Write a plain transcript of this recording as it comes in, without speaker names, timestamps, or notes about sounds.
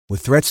With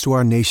threats to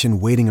our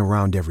nation waiting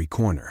around every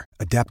corner,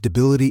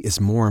 adaptability is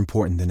more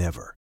important than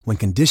ever. When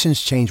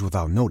conditions change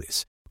without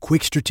notice,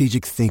 quick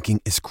strategic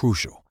thinking is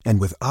crucial.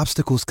 And with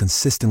obstacles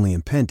consistently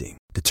impending,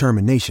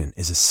 determination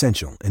is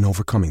essential in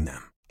overcoming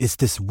them. It's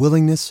this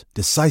willingness,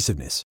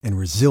 decisiveness, and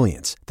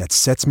resilience that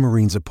sets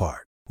Marines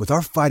apart. With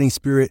our fighting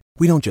spirit,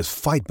 we don't just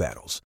fight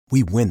battles,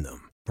 we win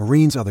them.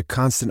 Marines are the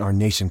constant our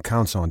nation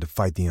counts on to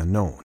fight the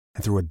unknown.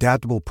 And through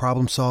adaptable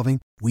problem solving,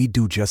 we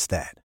do just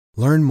that.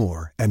 Learn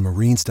more at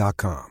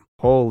marines.com.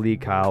 Holy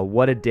Kyle,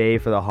 what a day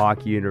for the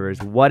hockey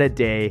universe. What a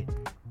day.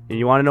 And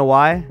you want to know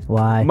why?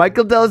 Why?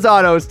 Michael Del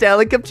Zotto,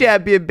 Stanley Cup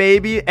champion,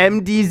 baby.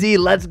 MDZ,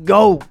 let's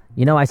go.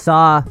 You know, I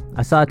saw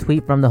a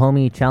tweet from the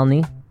homie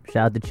Chelney. Shout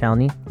out to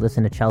Chelney.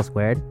 Listen to Chel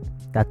Squared.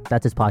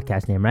 That's his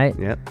podcast name, right?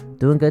 Yep.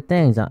 Doing good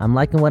things. I'm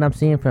liking what I'm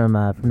seeing from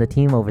the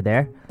team over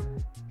there.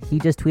 He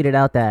just tweeted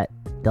out that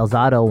Del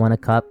Zotto won a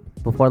cup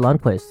before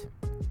Lundqvist.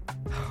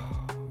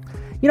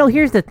 You know,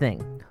 here's the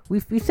thing.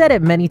 We've said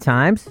it many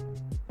times.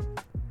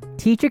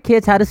 Teach your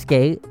kids how to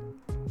skate.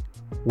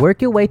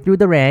 Work your way through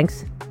the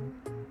ranks.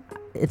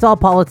 It's all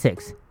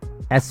politics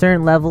at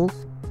certain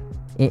levels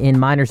in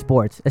minor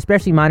sports,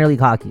 especially minor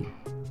league hockey.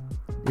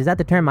 Is that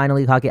the term, minor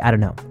league hockey? I don't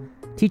know.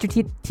 Teach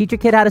your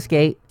kid how to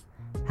skate,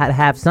 how to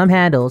have some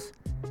handles,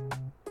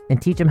 and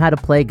teach him how to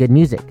play good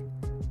music.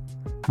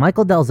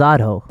 Michael Del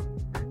Zotto,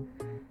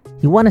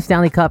 he won a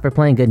Stanley Cup for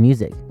playing good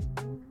music,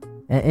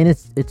 and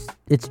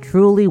it's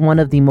truly one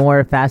of the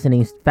more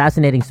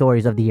fascinating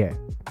stories of the year.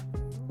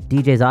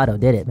 DJ Zotto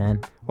did it,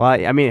 man. Well,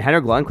 I mean,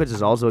 Henrik Lundqvist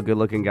is also a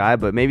good-looking guy,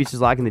 but maybe he's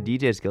just lacking the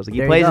DJ skills. Like,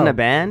 he plays in a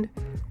band.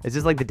 Is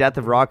this like the death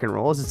of rock and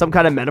roll? Is it some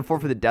kind of metaphor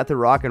for the death of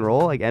rock and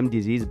roll? Like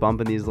MDZ's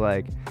bumping these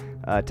like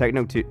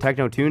techno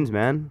tunes,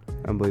 man.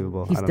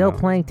 Unbelievable. He's still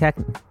playing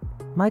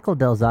Michael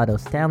Del Zotto,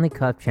 Stanley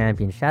Cup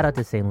champion. Shout out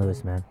to St.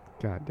 Louis, man.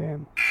 God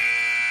damn.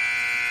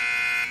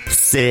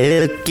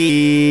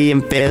 Silky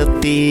and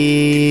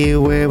filthy,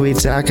 where we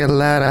talk a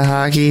lot of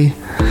hockey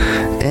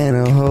and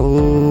a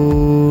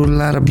whole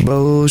lot of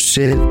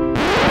bullshit.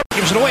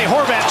 Gives it away,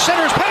 Horvat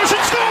centers, Patterson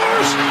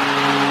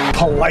scores!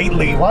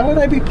 Politely. Why would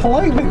I be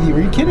polite with you?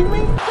 Are you kidding me?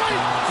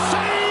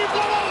 Save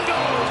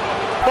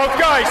Luongo! Both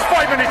guys,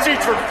 5 minutes each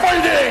for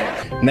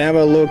fighting!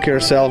 Never look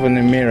yourself in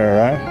the mirror,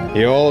 right?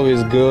 You're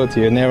always good,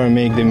 you never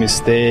make the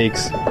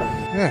mistakes.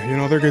 Yeah, you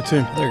know, they're a good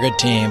team. They're a good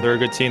team. They're a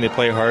good team. They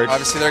play hard.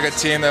 Obviously, they're a good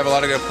team. They have a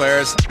lot of good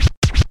players.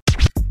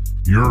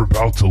 You're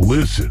about to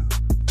listen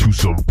to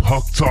some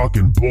puck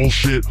talking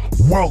bullshit.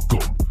 Welcome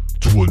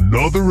to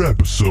another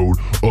episode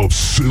of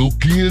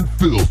Silky and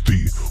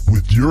Filthy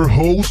with your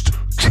host,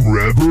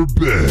 Trevor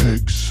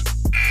Beggs.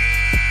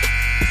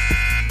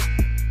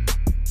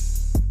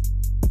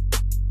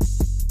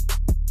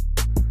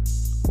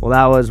 Well,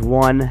 that was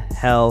one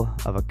hell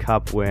of a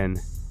cup win.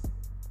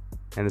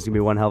 And this is going to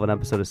be one hell of an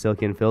episode of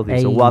Silky and Filthy.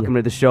 Hey. So welcome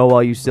to the show,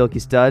 all you Silky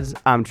studs.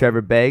 I'm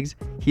Trevor Beggs.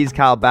 He's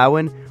Kyle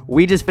Bowen.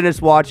 We just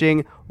finished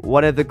watching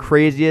one of the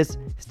craziest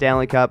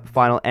Stanley Cup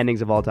final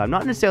endings of all time.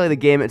 Not necessarily the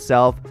game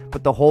itself,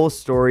 but the whole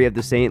story of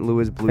the St.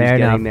 Louis Blues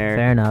getting there.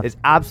 Fair enough. Is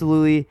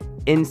absolutely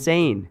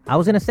insane. I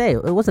was going to say,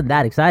 it wasn't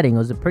that exciting. It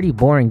was a pretty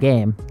boring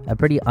game, a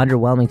pretty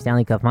underwhelming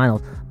Stanley Cup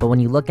Finals. But when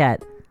you look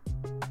at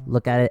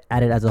it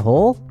as a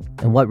whole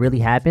and what really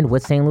happened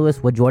with St.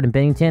 Louis, with Jordan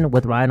Binnington,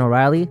 with Ryan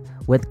O'Reilly,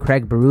 with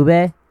Craig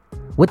Berube,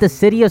 with the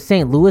city of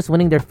St. Louis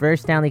winning their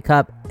first Stanley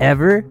Cup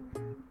ever.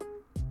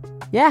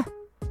 Yeah,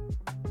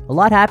 a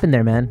lot happened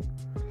there, man.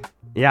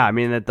 Yeah, I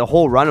mean, the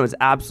whole run was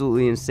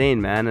absolutely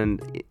insane, man.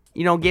 And,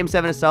 you know, Game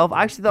 7 itself,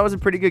 I actually thought it was a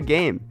pretty good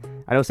game.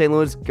 I know St.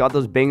 Louis got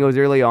those bingos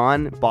early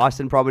on.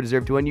 Boston probably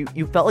deserved to win.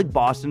 You felt like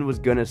Boston was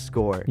going to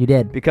score. You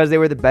did. Because they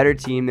were the better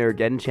team. They were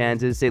getting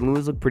chances. St.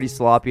 Louis looked pretty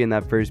sloppy in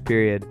that first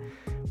period.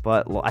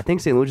 But I think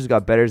St. Louis just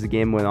got better as the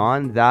game went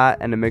on. That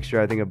and a mixture,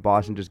 I think, of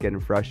Boston just getting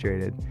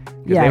frustrated.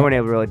 Because they weren't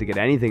able really to get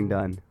anything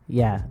done.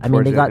 Yeah, I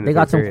mean, they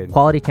got some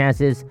quality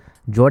chances.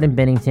 Jordan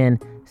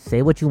Binnington,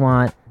 say what you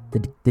want.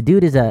 The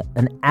dude is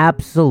an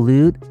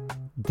absolute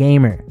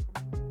gamer.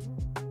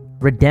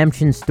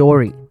 Redemption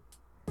story.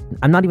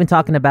 I'm not even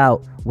talking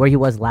about where he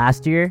was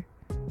last year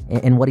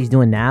and what he's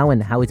doing now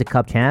and how he's a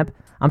cup champ.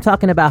 I'm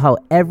talking about how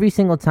every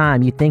single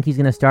time you think he's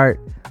going to start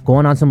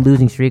going on some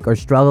losing streak or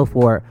struggle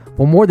for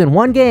more than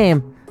one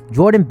game,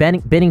 Jordan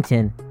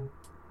Binnington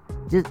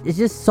is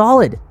just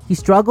solid. He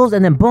struggles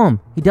and then boom,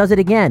 he does it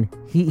again.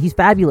 He's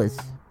fabulous.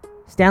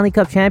 Stanley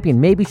Cup champion.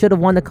 Maybe should have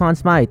won the Conn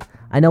Smythe.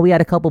 I know we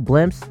had a couple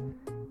blimps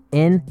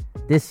in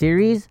this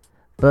series,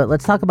 but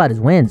let's talk about his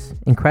wins.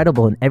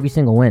 Incredible in every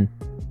single win.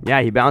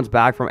 Yeah, he bounced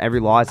back from every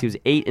loss. He was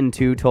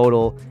 8-2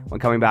 total when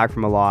coming back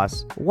from a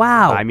loss.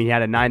 Wow. I mean, he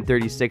had a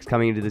 .936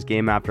 coming into this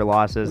game after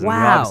losses, and he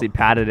Wow. obviously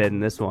padded it in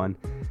this one.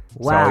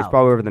 Wow. So he's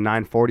probably over the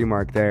 .940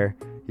 mark there.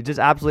 He's just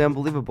absolutely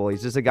unbelievable.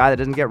 He's just a guy that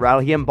doesn't get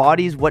rattled. He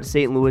embodies what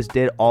St. Louis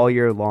did all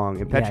year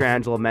long, and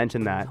Pietrangelo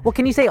mentioned that. Well,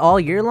 can you say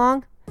all year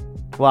long?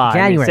 Well,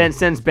 January. I mean,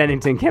 since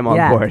Binnington came on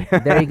board.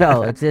 There you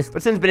go. It's just.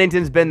 But since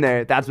Binnington's been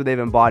there, that's what they've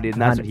embodied,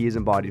 and that's what he's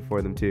embodied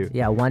for them too.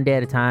 Yeah, one day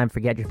at a time.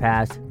 Forget your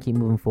past. Keep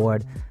moving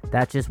forward.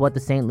 That's just what the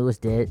St. Louis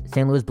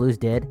Blues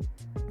did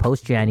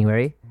post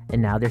January,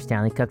 and now they're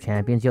Stanley Cup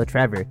champions. Yo,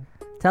 Trevor,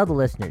 tell the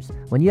listeners,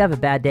 when you have a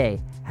bad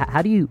day,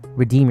 how do you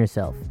redeem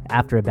yourself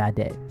after a bad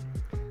day?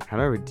 How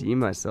do I redeem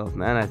myself,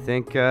 man? I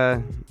think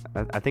I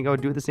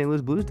would do what the St.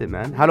 Louis Blues did,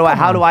 man. How do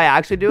I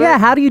actually do it? Yeah,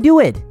 how do you do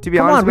it? To be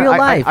Come honest, on, real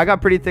life. I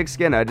got pretty thick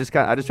skin. I just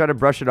try to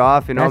brush it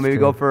off, That's maybe true.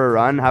 go for a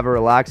run, have a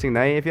relaxing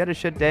night. If you had a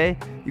shit day,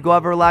 you go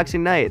have a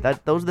relaxing night.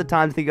 Those are the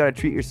times that you got to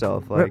treat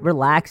yourself. Like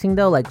Relaxing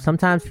though, like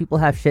sometimes people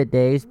have shit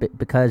days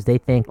because they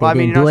think they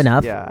didn't do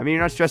enough. Yeah, I mean,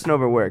 you're not stressing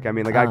over work. I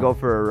mean, like I'd go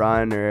for a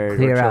run or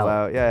Clear chill out.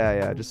 out.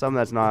 Yeah. Just something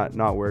that's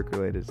not work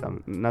related.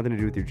 Nothing to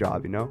do with your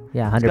job,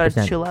 Yeah, 100%. Just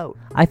gotta chill out.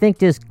 I think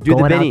just Do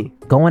the Benny.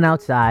 going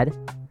outside,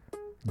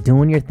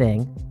 doing your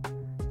thing,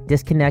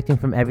 disconnecting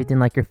from everything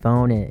like your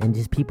phone and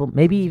just people,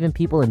 maybe even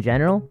people in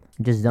general,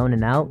 just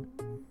zoning out,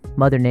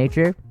 Mother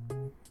Nature.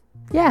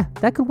 Yeah,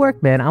 that could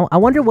work, man. I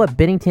wonder what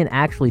Binnington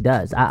actually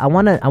does. I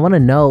wanna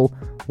know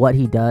what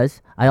he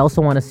does. I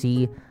also want to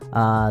see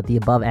the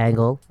above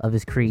angle of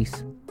his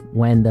crease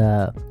when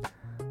the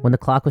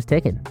clock was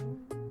ticking.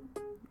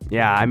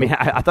 Yeah, I mean,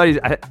 I thought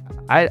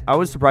I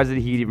was surprised that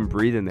he'd even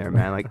breathe in there,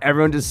 man. Like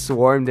everyone just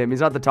swarmed him.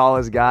 He's not the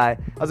tallest guy.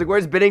 I was like,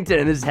 "Where's Binnington?"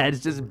 And his head's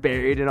just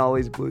buried in all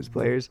these Blues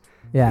players.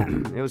 Yeah,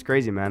 it was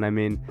crazy, man. I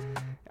mean,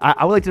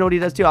 I would like to know what he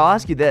does too. I'll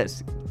ask you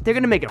this: they're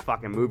gonna make a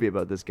fucking movie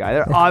about this guy.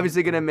 They're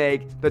obviously gonna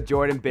make the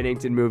Jordan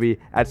Binnington movie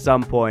at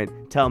some point.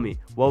 Tell me,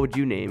 what would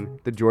you name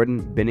the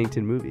Jordan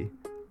Binnington movie?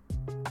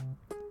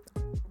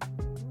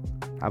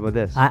 How about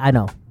this? I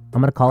know. I'm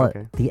gonna call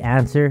it. The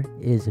answer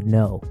is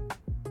no.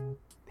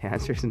 The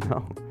answer is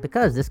no.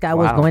 Because this guy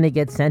was going to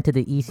get sent to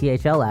the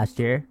ECHL last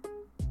year,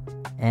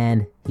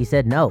 and he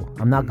said, no,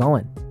 I'm not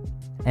going.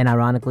 And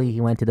ironically, he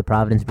went to the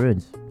Providence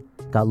Bruins,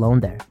 got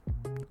loaned there.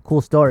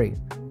 Cool story.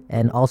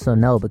 And also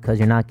no, because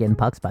you're not getting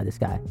pucks by this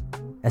guy,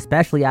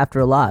 especially after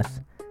a loss.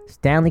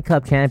 Stanley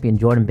Cup champion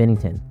Jordan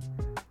Binnington.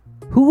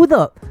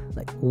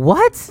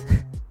 What?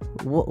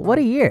 What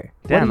a year.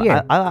 Damn, what a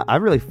year. I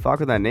really fuck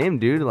with that name,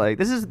 dude. Like,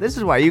 this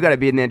is why you got to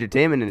be in the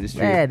entertainment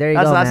industry. Yeah, there you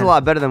go, That's man. a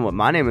lot better than what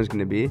my name was going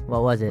to be.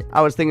 What was it?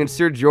 I was thinking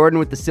Sir Jordan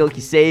with the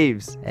silky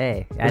saves.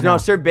 Hey, No,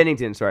 Sir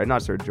Binnington. Sorry,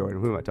 not Sir Jordan.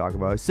 Who am I talking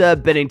about? Sir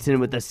Binnington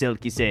with the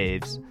silky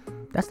saves.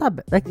 That's not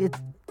like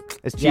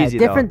it's cheesy.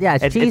 Different. Though. Yeah,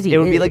 it's cheesy. It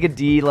would be like a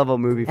D level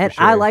movie for and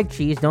sure. I like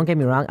cheese. Don't get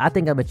me wrong. I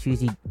think I'm a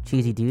cheesy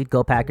dude.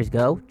 Go Packers,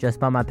 go! Just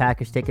bought my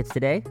Packers tickets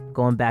today.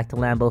 Going back to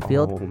Lambeau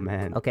Field. Oh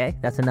man. Okay,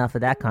 that's enough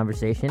of that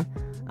conversation.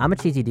 I'm a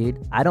cheesy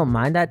dude. I don't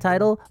mind that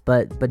title,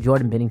 but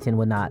Jordan Binnington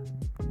would not.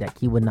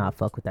 He would not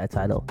fuck with that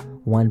title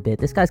one bit.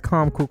 This guy's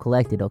calm, cool,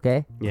 collected.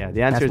 Okay. Yeah,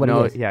 the answer is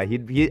no. Yeah,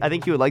 I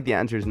think he would like the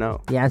answer is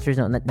no. The answer is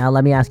no. Now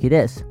let me ask you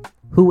this: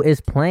 who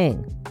is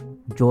playing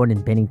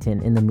Jordan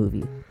Binnington in the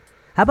movie?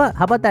 How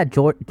about that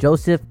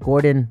Joseph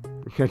Gordon?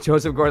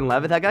 Joseph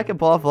Gordon-Levitt. That guy can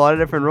pull off a lot of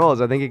different roles.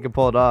 I think he can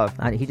pull it off.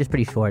 He's just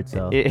pretty short,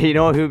 so. You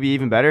know who would be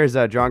even better is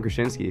John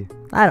Krasinski.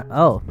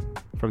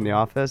 From The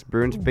Office,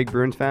 big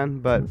Bruins fan,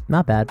 but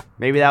not bad.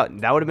 Maybe that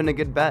would have been a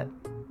good bet.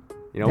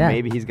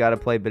 Maybe he's got to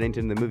play Binnington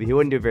in the movie. He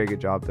wouldn't do a very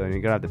good job though. You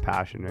gotta have the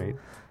passion, right?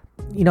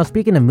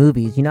 Speaking of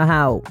movies, you know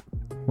how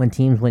when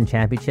teams win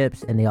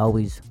championships and they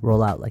always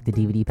roll out like the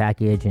DVD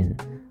package and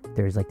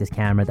there's like this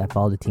camera that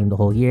followed the team the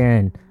whole year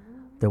and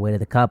their way to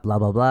the cup, blah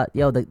blah blah.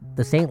 Yo,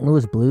 the St.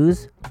 Louis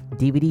Blues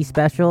DVD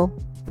special,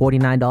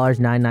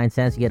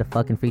 $49.99. You get a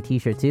fucking free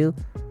T-shirt too.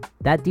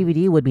 That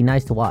DVD would be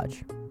nice to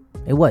watch.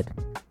 It would.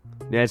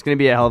 Yeah, it's gonna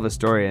be a hell of a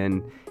story,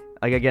 and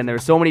like again, there were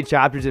so many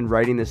chapters in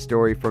writing this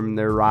story from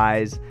their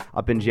rise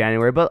up in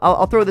January. But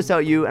I'll throw this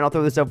out and I'll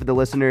throw this out for the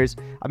listeners.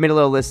 I made a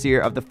little list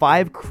here of the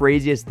 5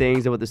 craziest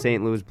things about the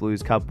St. Louis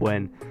Blues Cup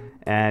win.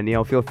 And,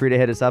 feel free to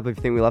hit us up if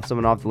you think we left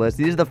someone off the list.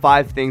 These are the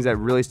 5 things that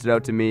really stood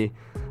out to me.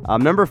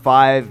 Number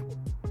 5,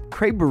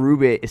 Craig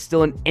Berube is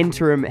still an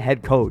interim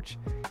head coach.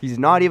 He's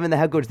not even the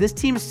head coach. This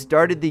team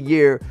started the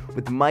year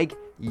with Mike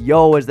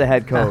Yeo as the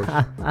head coach.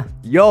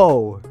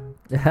 Yo.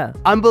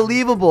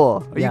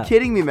 Unbelievable. Are you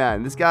kidding me,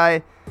 man? This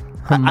guy...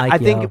 I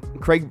think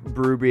Craig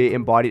Berube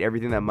embodied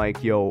everything that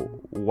Mike Yeo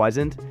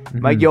wasn't.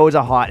 Mm-hmm. Mike Yeo is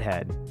a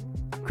hothead.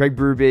 Craig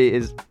Berube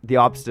is the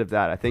opposite of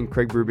that. I think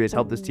Craig Berube has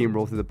helped this team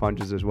roll through the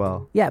punches as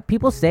well. Yeah,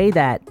 people say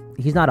that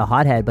he's not a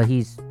hothead, but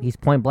he's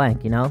point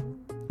blank, Exactly.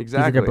 He's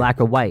either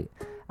black or white.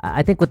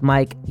 I think with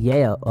Mike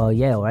Yeo,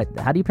 right?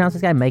 How do you pronounce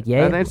this guy? Mike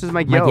Yeo? I think it's just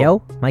Mike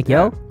Yeo. Mike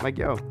Yeo? Mike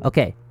Yeo.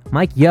 Okay.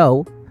 Mike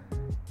Yeo.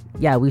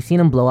 Yeah, we've seen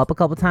him blow up a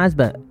couple times,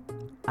 but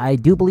I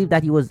do believe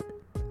that he was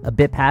a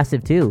bit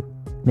passive too.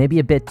 Maybe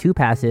a bit too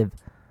passive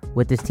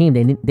with this team.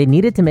 They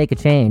needed to make a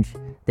change.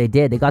 They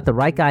did. They got the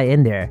right guy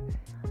in there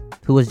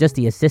who was just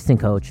the assistant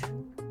coach,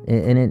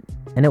 and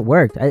it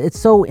worked. It's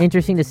so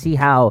interesting to see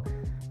how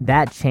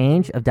that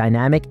change of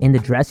dynamic in the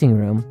dressing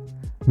room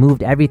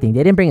moved everything.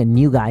 They didn't bring a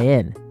new guy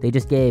in. They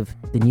just gave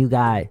the new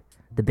guy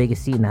the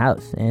biggest seat in the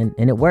house, and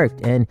it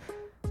worked. And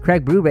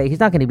Craig Berube, he's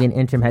not going to be an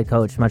interim head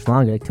coach much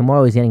longer. Like,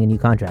 tomorrow he's getting a new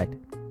contract.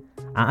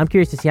 I'm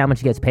curious to see how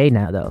much he gets paid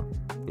now, though.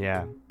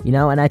 Yeah.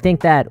 And I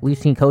think that we've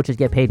seen coaches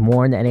get paid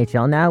more in the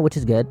NHL now, which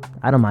is good.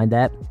 I don't mind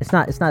that. It's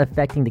not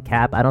affecting the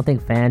cap. I don't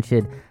think fans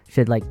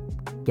should like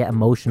get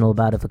emotional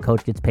about if a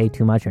coach gets paid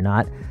too much or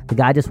not. The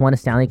guy just won a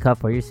Stanley Cup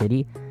for your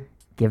city.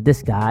 give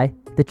this guy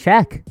the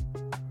check,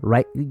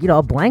 right?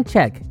 A blank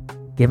check.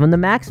 Give him the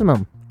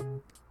maximum.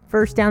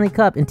 First Stanley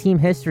Cup in team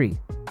history.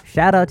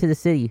 Shout out to the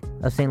city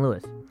of St.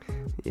 Louis.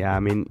 Yeah,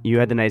 I mean, you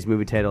had the nice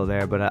movie title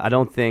there, but I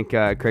don't think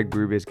Craig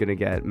Berube is going to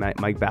get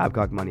Mike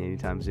Babcock money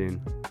anytime soon.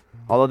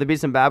 Although there'd be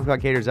some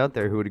Babcock haters out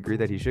there who would agree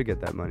that he should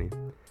get that money.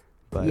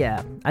 But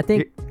yeah, I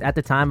think at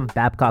the time of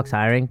Babcock's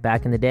hiring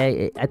back in the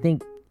day, I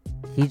think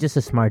he's just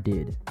a smart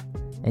dude.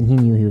 And he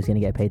knew he was going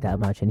to get paid that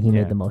much, and he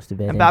made the most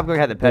of it. And Babcock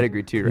had the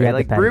pedigree too, right?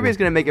 Like, Berube is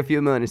going to make a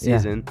few million a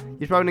season. Yeah.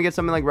 He's probably going to get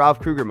something like Ralph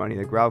Kruger money.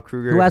 Like Ralph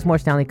Kruger. Who has more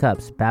Stanley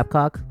Cups,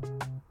 Babcock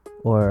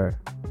or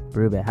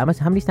Berube? How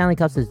many Stanley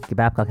Cups does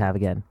Babcock have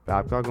again?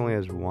 Babcock only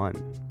has one.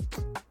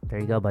 There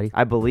you go, buddy.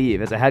 I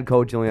believe. As a head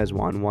coach, he only has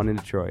one in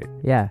Detroit.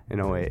 Yeah. In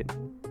 2008.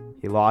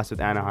 He lost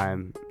with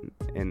Anaheim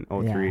in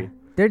 2003. Yeah.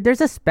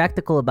 There's a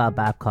spectacle about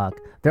Babcock.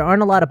 There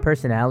aren't a lot of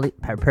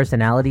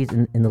personalities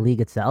in the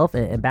league itself,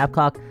 and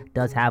Babcock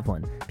does have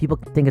one. People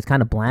think it's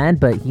kind of bland,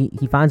 but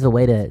he finds a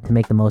way to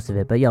make the most of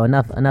it. But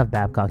enough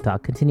Babcock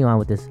talk. Continue on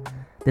with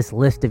this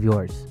list of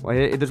yours. Well,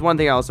 there's one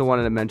thing I also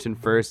wanted to mention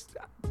first.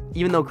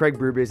 Even though Craig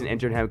Berube is an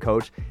interim head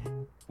coach,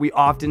 we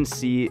often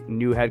see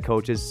new head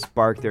coaches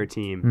spark their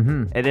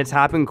team, and it's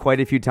happened quite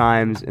a few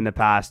times in the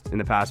past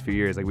few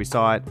years. Like we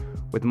saw it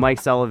with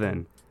Mike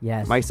Sullivan.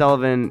 Yes. Mike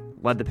Sullivan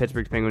led the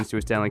Pittsburgh Penguins to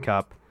a Stanley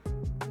Cup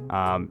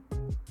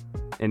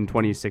in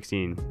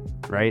 2016,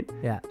 right?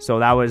 Yeah.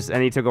 So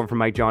and he took over from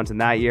Mike Johnson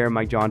that year.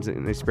 Mike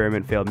Johnson's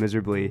experiment failed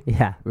miserably.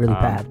 Yeah, really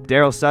bad.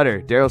 Daryl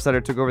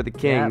Sutter took over the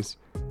Kings,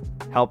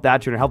 helped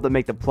them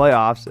make the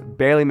playoffs,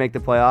 barely make the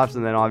playoffs,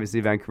 and then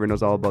obviously Vancouver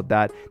knows all about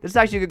that. This is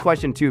actually a good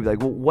question too. Like,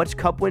 which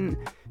Cup win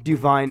do you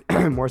find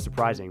more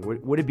surprising?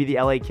 Would it be the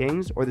LA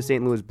Kings or the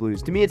St. Louis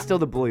Blues? To me, it's still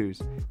the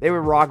Blues. They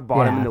were rock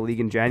bottom in the league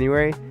in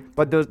January,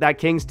 but that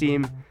Kings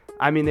team,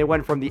 I mean, they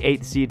went from the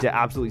 8th seed to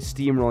absolutely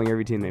steamrolling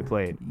every team they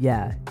played.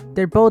 Yeah,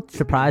 they're both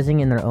surprising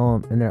in their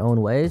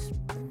own ways.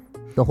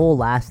 The whole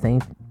last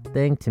thing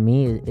to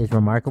me is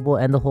remarkable,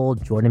 and the whole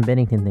Jordan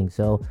Binnington thing.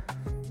 So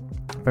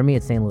for me,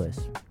 it's St. Louis.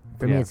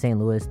 Me, it's St.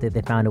 Louis.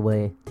 They found a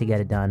way to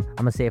get it done. I'm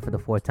gonna say it for the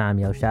 4th time,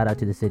 yo. Shout out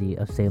to the city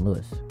of St.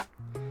 Louis.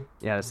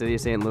 Yeah, the city of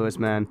St. Louis,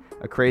 man,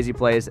 a crazy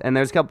place. And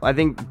there's a couple. I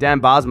think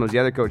Dan Bosma was the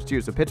other coach too.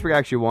 So Pittsburgh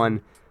actually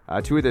won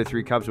 2 of their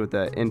 3 cups with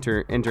the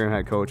interim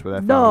head coach.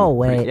 No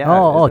way.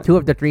 Yeah, 2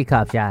 of the 3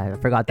 cups. Yeah, I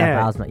forgot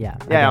that Bosma. Yeah.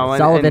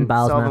 Sullivan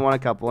Bosma won a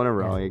couple in a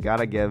row. Yeah. You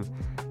gotta give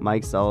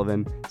Mike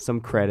Sullivan some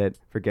credit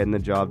for getting the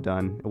job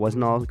done. It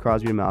wasn't all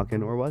Crosby and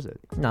Malkin, or was it?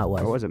 No, it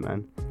was. Or was it,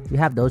 man? You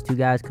have those 2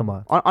 guys. Come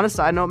on. On a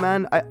side note,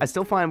 man, I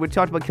still find we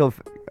talked about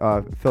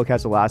Phil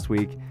Kessel last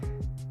week.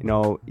 You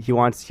know, he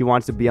wants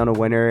to be on a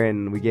winner,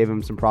 and we gave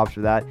him some props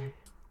for that.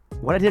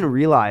 What I didn't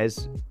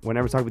realize when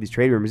I was talking about these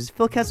trade rumors is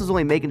Phil Kessel's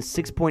only making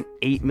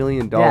 $6.8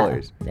 million.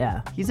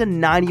 Yeah. He's a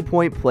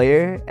 90-point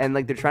player, and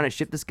like they're trying to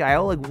ship this guy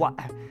out. Like what?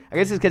 I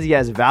guess it's because he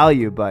has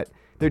value, but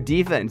their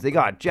defense, they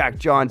got Jack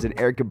Johnson,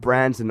 Erica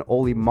Branson,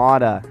 Oli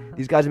Mata.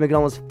 These guys are making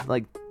almost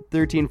like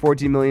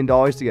 $13-14 million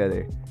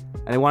together.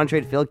 And they want to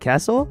trade Phil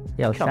Kessel?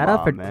 Yo, shout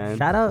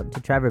out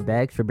to Trevor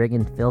Beggs for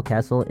bringing Phil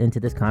Kessel into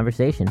this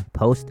conversation.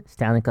 Post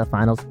Stanley Cup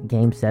Finals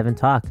Game 7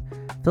 talk.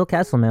 Phil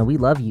Kessel, man, we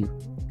love you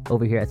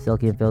over here at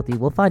Silky and Filthy.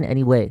 We'll find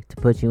any way to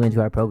put you into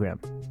our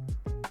program.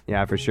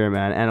 Yeah, for sure,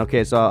 man. And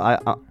okay, so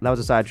that was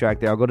a sidetrack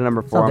there. I'll go to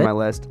number 4 on my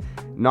list.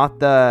 Not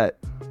the...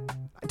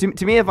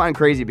 To me, I find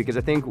crazy because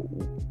I think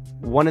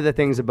one of the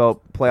things about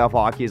playoff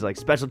hockey is like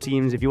special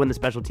teams. If you win the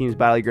special teams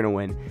battle, you're going to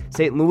win.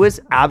 St. Louis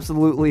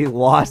absolutely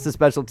lost the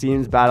special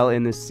teams battle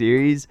in this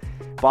series.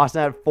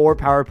 Boston had 4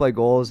 power play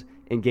goals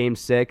in Game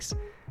 6.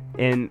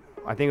 And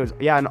I think it was,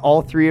 in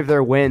all 3 of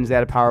their wins, they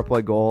had a power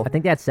play goal. I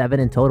think they had 7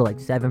 in total, like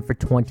 7 for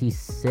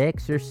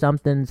 26 or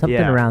something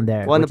around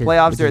there. Well, in the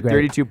playoffs, they're at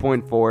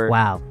 32.4.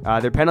 Wow.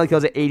 Their penalty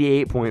kill's at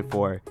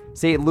 88.4.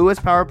 St. Louis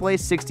power play,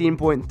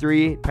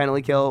 16.3.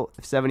 Penalty kill,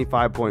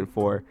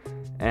 75.4.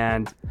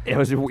 And it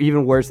was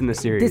even worse in the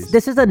series.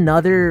 This is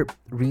another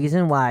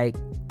reason why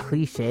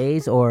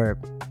cliches or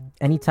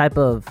any type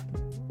of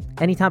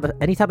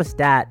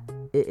stat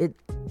it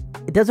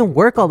doesn't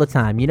work all the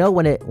time. You know,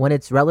 when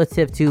it's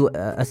relative to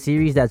a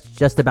series that's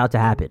just about to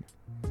happen,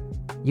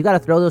 you got to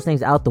throw those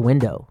things out the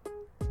window.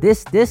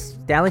 This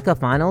Stanley Cup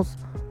Finals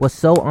was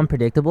so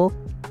unpredictable.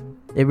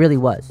 It really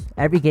was.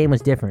 Every game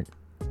was different.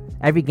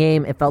 Every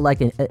game, it felt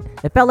like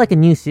a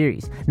new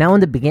series. Now,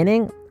 in the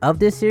beginning of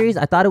this series,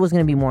 I thought it was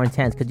going to be more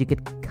intense because you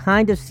could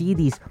kind of see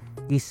these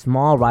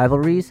small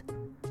rivalries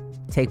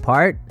take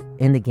part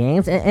in the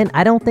games, and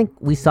I don't think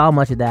we saw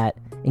much of that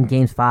in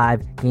Games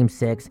 5, Game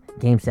 6,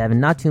 Game 7.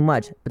 Not too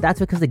much, but that's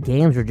because the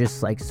games were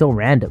just like so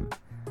random.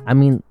 I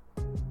mean,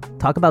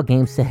 talk about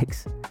Game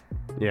 6.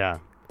 Yeah.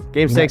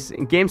 Game 6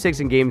 and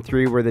Game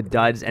 3 were the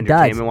duds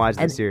entertainment-wise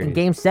in the series. In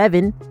Game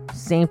 7,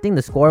 same thing.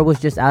 The score was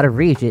just out of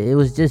reach. It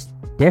was just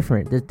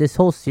different. This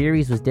whole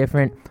series was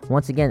different.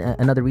 Once again,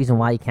 another reason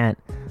why you can't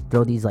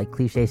throw these like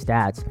cliche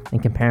stats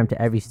and compare them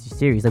to every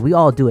series. Like we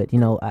all do it, you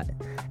know.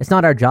 It's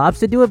not our jobs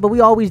to do it, but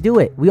we always do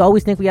it. We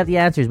always think we have the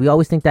answers. We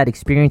always think that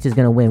experience is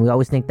going to win. We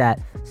always think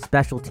that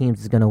special teams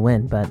is going to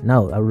win. But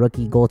no, a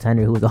rookie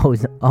goaltender who was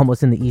always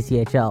almost in the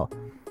ECHL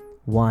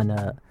won.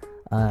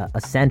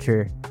 A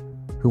center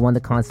who won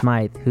the Conn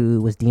Smythe,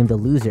 who was deemed a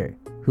loser,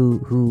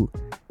 who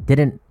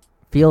didn't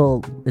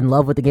feel in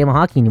love with the game of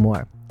hockey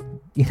anymore.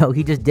 You know,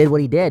 he just did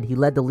what he did. He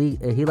led the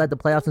league. He led the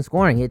playoffs in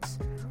scoring.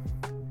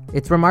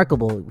 It's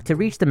remarkable to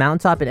reach the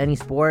mountaintop in any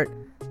sport.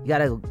 You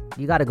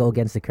gotta go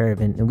against the curve,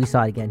 and we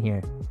saw it again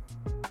here.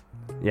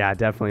 Yeah,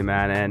 definitely,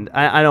 man. And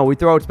I know we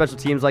throw out special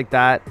teams like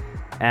that,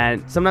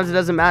 and sometimes it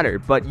doesn't matter.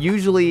 But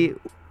usually,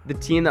 the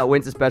team that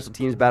wins the special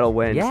teams battle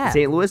wins. Yeah.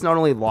 St. Louis not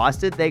only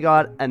lost it, they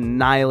got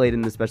annihilated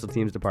in the special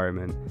teams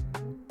department.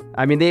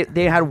 I mean,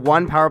 they had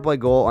one power play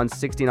goal on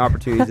 16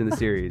 opportunities in the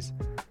series.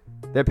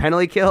 Their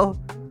penalty kill,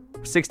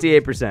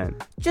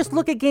 68%. Just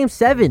look at Game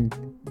 7.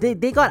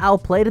 They got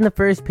outplayed in the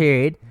first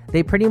period.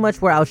 They pretty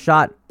much were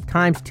outshot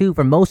 ×2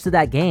 for most of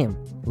that game,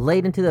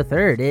 late into the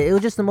third. It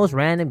was just the most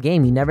random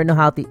game. You never know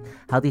how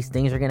these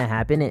things are going to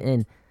happen.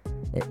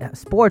 And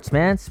sports,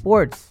 man,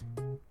 sports.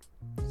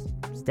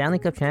 Stanley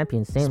Cup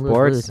champions, St.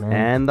 Louis Blues, man.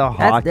 And the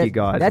hockey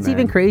gods, That's man.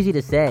 even crazy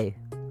to say.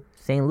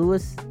 St.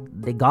 Louis,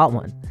 they got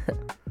one.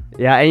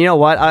 Yeah, and you know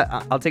what?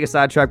 I'll take a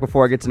sidetrack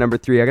before I get to number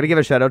 3. I got to give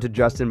a shout out to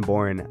Justin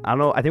Bourne. I don't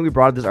know. I think we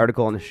brought up this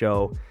article on the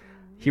show.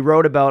 He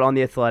wrote about on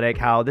The Athletic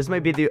how this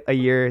might be a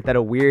year that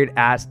a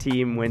weird-ass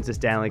team wins the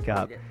Stanley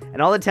Cup.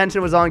 And all the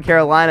tension was on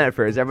Carolina at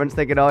first. Everyone's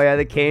thinking, oh, yeah,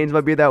 the Canes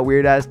might be that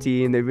weird-ass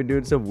team. They've been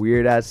doing some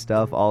weird-ass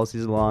stuff all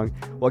season long.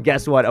 Well,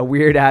 guess what? A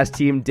weird-ass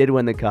team did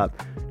win the Cup.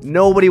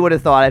 Nobody would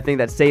have thought, I think,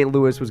 that St.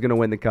 Louis was going to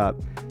win the Cup.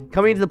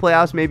 Coming into the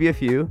playoffs, maybe a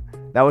few.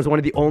 That was one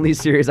of the only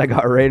series I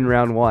got right in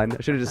round 1.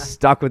 I should have just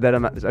stuck with that.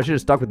 I should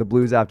have stuck with the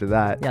Blues after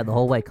that. Yeah, the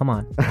whole way. Come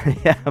on.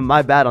 Yeah,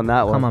 my bad on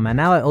that one. Come on, man.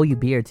 Now I owe you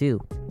beer, too.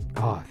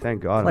 Oh,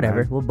 thank God.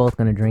 Whatever. Man. We're both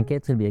going to drink it.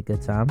 It's going to be a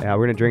good time. Yeah,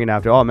 we're going to drink it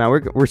after. Oh, man,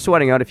 we're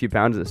sweating out a few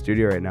pounds at the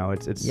studio right now.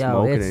 It's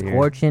smoking it's in here.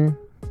 scorching.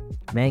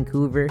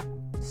 Vancouver,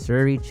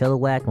 Surrey,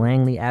 Chilliwack,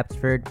 Langley,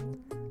 Abbotsford.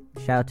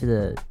 Shout out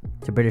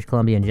to British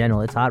Columbia in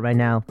general. It's hot right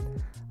now.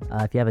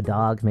 If you have a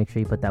dog, make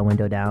sure you put that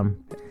window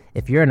down.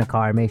 If you're in a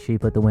car, make sure you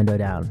put the window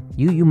down.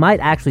 You might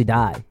actually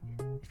die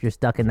if you're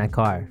stuck in that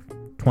car.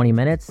 20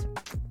 minutes.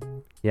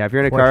 Yeah, if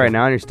you're in a car right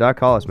now and you're stuck,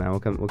 call us, man.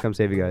 We'll come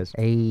save you guys.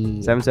 Hey.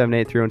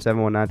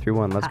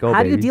 778-317-1931. Let's go,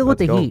 How baby. do you deal with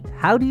Let's the go. heat?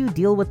 How do you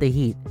deal with the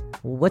heat?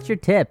 What's your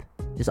tip?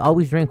 Just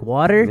always drink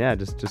water? Yeah,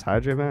 just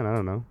hydrate, man. I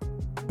don't know.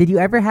 Did you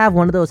ever have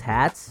one of those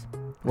hats?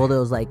 Well,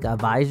 those like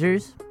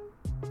visors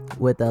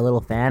with a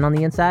little fan on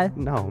the inside?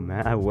 No,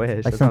 man. I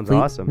wish. Like that sounds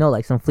awesome. No,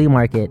 like some flea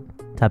market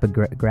type of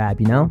grab,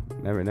 you know?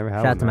 Never had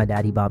Shout out to my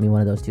dad. He bought me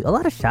one of those too. A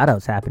lot of shout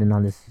outs happening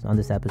on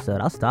this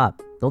episode. I'll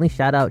stop. The only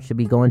shout out should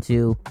be going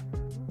to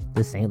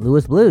the St.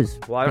 Louis Blues.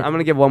 Well, I'm going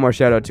to give one more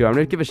shout out too. I'm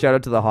going to give a shout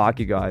out to the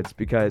hockey gods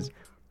because,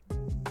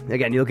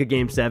 again, you look at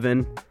Game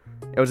 7.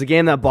 It was a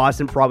game that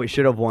Boston probably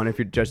should have won if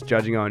you're just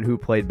judging on who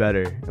played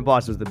better. And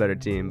Boston was the better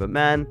team. But,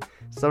 man,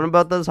 something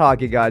about those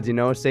hockey gods, you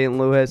know, St.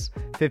 Louis,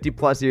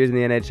 50-plus years in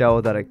the NHL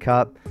without a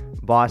cup.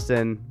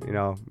 Boston, you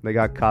know, they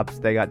got cups,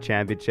 they got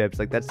championships.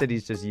 Like, that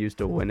city's just used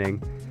to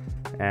winning.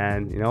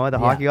 And, you know what, the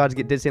hockey gods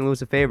did St. Louis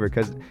a favor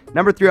because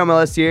number 3 on my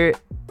list here,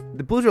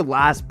 the Blues are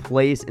last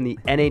place in the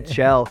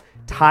NHL,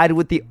 tied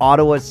with the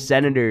Ottawa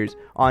Senators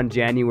on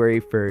January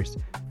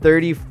 1st.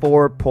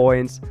 34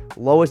 points,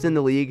 lowest in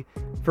the league.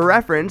 For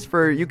reference,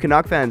 for you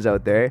Canuck fans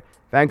out there,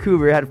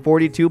 Vancouver had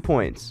 42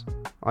 points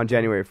on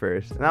January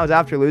 1st. And that was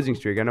after a losing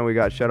streak. I know we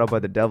got shut out by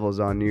the Devils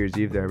on New Year's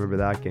Eve there. I remember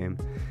that game.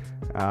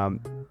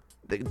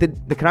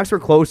 The Canucks were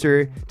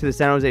closer to the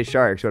San Jose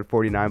Sharks, who had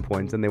 49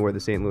 points, than they were the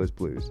St. Louis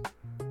Blues.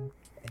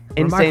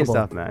 Insane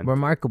stuff, man.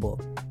 Remarkable.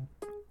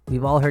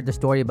 We've all heard the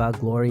story about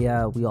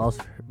Gloria. We've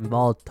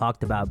all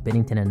talked about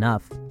Binnington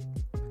enough.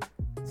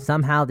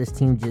 Somehow this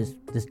team just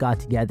got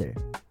together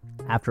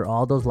after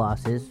all those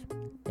losses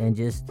and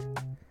just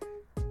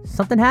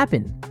something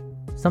happened.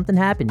 Something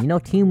happened. You know,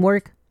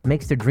 teamwork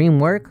makes the dream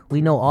work.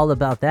 We know all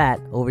about that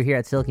over here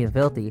at Silky and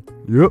Filthy.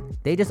 Yep.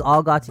 They just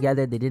all got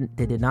together. They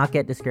did not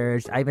get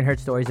discouraged. I even heard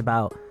stories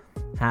about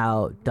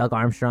how Doug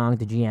Armstrong,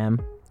 the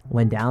GM,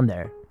 went down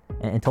there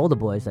and told the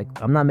boys, like,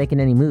 I'm not making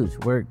any moves.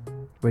 We're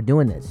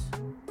doing this.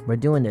 We're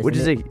doing this. Which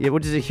is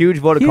a huge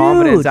vote of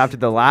confidence after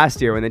the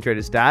last year when they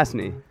traded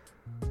Stastny.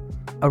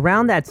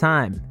 Around that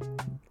time,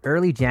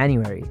 early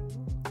January,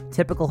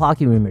 typical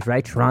hockey rumors,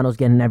 right? Toronto's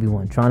getting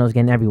everyone. Toronto's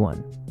getting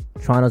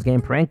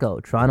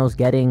Parenko. Toronto's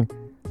getting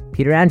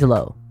Peter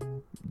Angelo.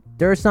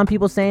 There are some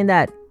people saying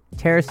that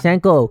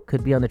Tarasenko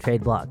could be on the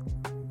trade block.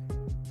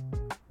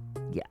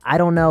 Yeah, I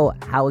don't know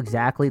how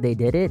exactly they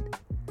did it,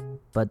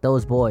 but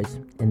those boys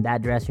in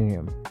that dressing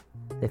room,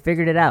 they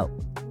figured it out.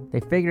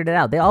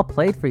 They all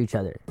played for each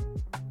other.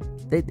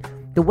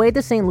 The way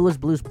the St. Louis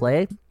Blues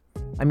play,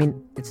 I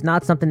mean, it's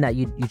not something that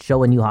you'd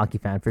show a new hockey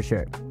fan for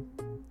sure.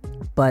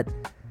 But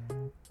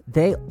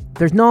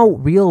there's no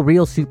real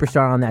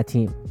superstar on that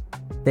team.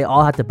 They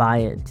all had to buy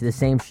into the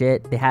same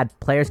shit. They had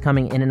players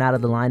coming in and out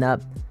of the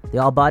lineup. They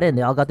all bought in.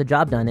 They all got the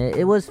job done.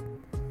 It was.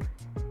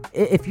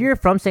 If you're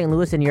from St.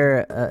 Louis and you're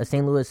a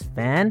St. Louis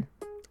fan,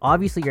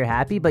 obviously you're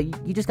happy, but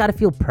you just got to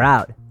feel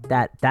proud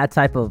that that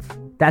type of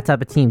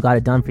team got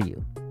it done for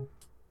you.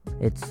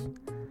 It's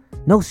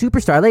no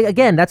superstar. Like,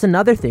 again, that's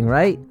another thing,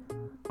 right?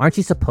 Aren't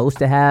you supposed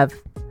to have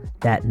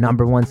that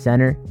number one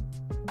center?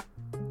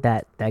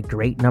 That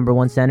great number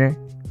one center?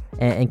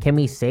 And can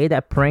we say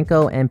that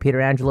Parayko and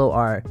Pietrangelo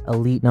are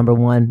elite number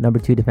one, number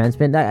two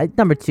defensemen?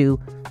 Number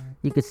two,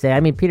 you could say. I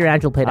mean,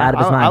 Pietrangelo played out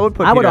of his mind.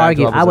 I would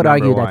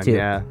argue that too.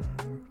 Yeah.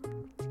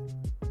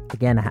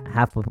 Again,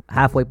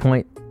 halfway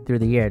point through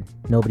the year,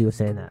 nobody was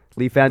saying that.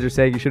 Leaf fans are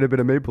saying you should have been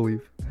a Maple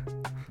Leaf.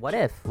 What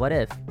if?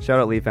 Shout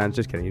out Leaf fans.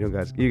 Just kidding. You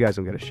guys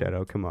don't get a shout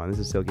out. Come on, this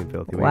is Silky and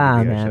Filthy.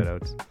 Wow, man. Shout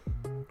outs.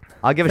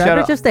 I'll give a Trevor's shout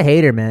out. Just a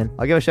hater, man.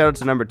 I'll give a shout out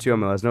to number 2 on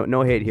my list.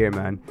 No hate here,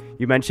 man.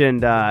 You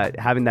mentioned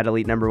having that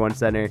elite number 1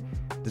 center.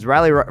 Does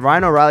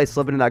Ryan O'Reilly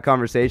slip into that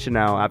conversation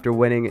now after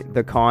winning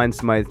the Conn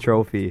Smythe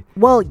Trophy?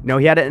 Well, no,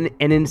 he had an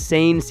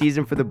insane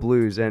season for the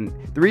Blues, and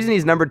the reason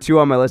he's number 2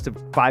 on my list of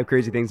 5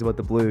 crazy things about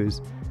the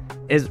Blues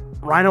is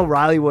Ryan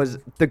O'Reilly was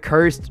the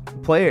cursed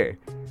player.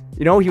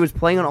 You know, he was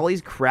playing on all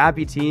these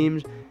crappy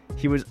teams.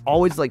 He was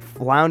always like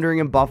floundering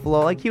in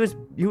Buffalo. Like he was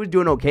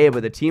doing okay,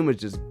 but the team was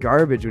just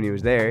garbage when he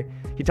was there.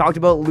 He talked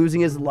about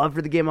losing his love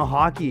for the game of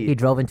hockey. He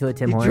drove into a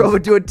Tim Hortons. He drove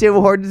into a Tim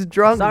Hortons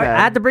drunk. Sorry, man. I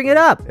had to bring it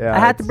up. Yeah, I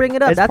had to bring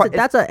it up.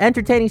 That's an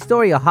entertaining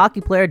story. A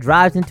hockey player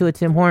drives into a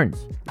Tim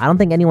Hortons. I don't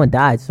think anyone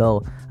died,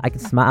 so I can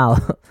smile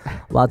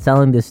while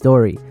telling this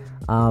story.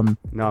 No,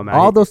 man.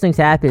 All those things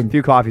happened. A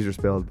few coffees were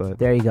spilled, but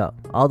there you go.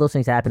 All those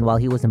things happened while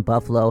he was in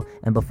Buffalo,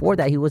 and before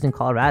that he was in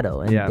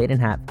Colorado, and they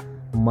didn't have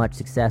much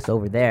success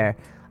over there.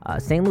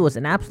 St. Louis,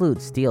 an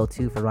absolute steal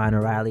too for Ryan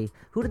O'Reilly.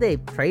 Who did they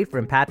trade for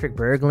him? Patrick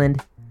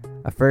Berglund,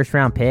 a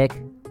first-round pick,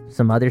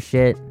 some other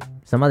shit,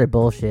 some other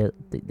bullshit.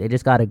 They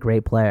just got a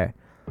great player.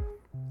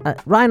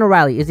 Ryan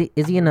O'Reilly,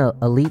 is he an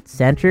elite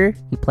center?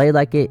 He played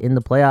like it in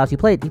the playoffs. He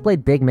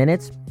played big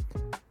minutes.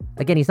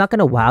 Again, he's not going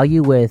to wow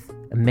you with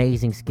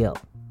amazing skill.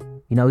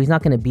 You know, he's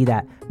not going to be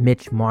that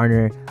Mitch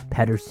Marner,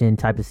 Pedersen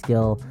type of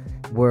skill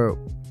where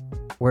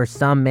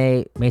some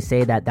may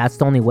say that that's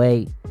the only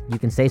way you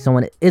can say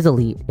someone is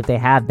elite if they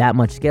have that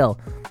much skill.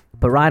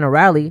 But Ryan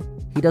O'Reilly,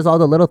 he does all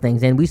the little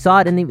things, and we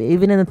saw it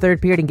even in the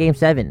third period in Game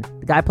 7.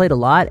 The guy played a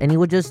lot, and he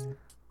was just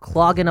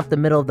clogging up the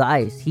middle of the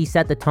ice. He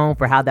set the tone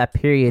for how that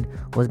period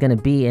was going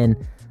to be, and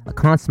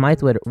Conn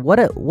Smythe, what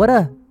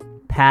a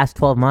past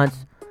 12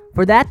 months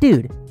for that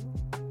dude.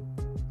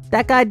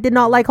 That guy did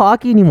not like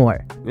hockey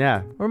anymore.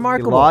 Yeah.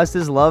 Remarkable. He lost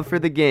his love for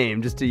the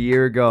game just a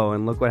year ago,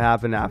 and look what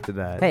happened after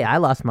that. Hey, I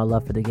lost my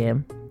love for the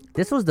game.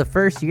 This was the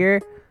first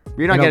year.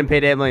 You're not getting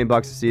paid $8 million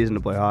a season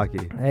to play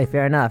hockey. Hey,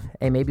 fair enough.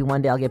 Hey, maybe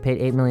one day I'll get paid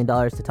 $8 million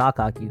to talk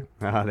hockey.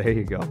 Ah, there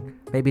you go.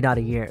 Maybe not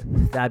a year.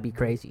 That'd be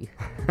crazy.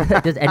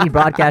 Does any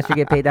broadcaster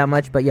get paid that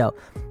much? But yo,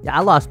 I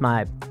lost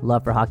my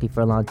love for hockey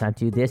for a long time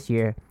too. This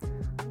year,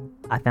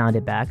 I found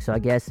it back. So I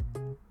guess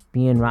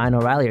me and Ryan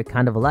O'Reilly are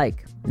kind of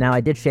alike. Now,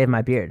 I did shave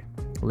my beard.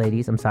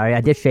 Ladies, I'm sorry.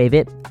 I did shave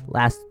it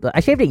I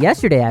shaved it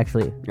yesterday,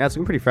 actually. Yeah, it's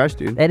looking pretty fresh,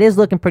 dude. It is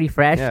looking pretty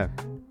fresh. Yeah.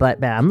 But,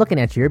 man, I'm looking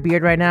at your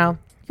beard right now.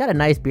 You got a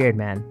nice beard,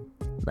 man.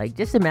 Like,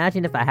 just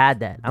imagine if I had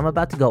that. I'm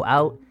about to go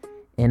out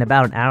in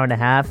about an hour and a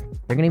half. There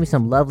are going to be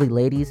some lovely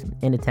ladies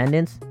in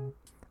attendance.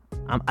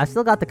 I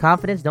still got the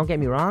confidence, don't get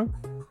me wrong.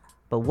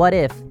 But what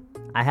if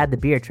I had the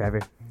beard,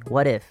 Trevor?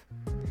 What if?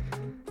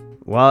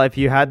 Well, if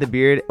you had the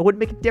beard, it would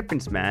make a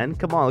difference, man.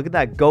 Come on, look at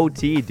that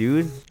goatee,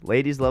 dude.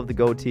 Ladies love the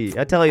goatee.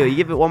 I tell you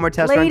give it one more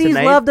test run tonight.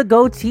 Ladies love the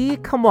goatee?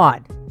 Come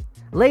on.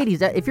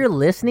 Ladies, if you're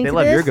listening to this...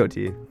 They love your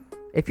goatee.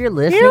 If you're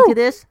listening to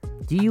this,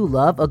 do you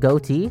love a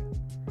goatee?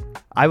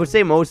 I would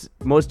say most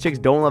chicks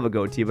don't love a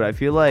goatee, but I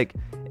feel like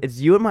it's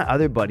you and my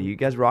other buddy. You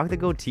guys rock the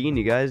goatee, and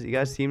you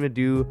guys seem to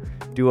do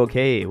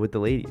okay with the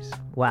ladies.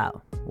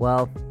 Wow.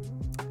 Well...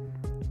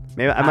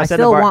 Maybe am I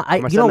setting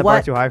the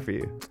bar too high for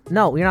you?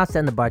 No, you're not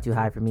setting the bar too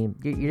high for me.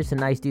 You're just a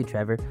nice dude,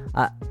 Trevor.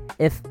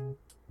 If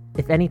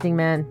anything,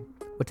 man,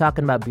 we're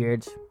talking about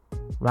beards.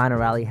 Ryan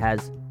O'Reilly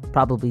has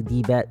probably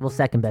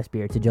second best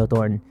beard to Joe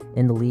Thornton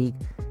in the league.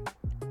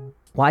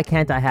 Why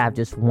can't I have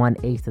just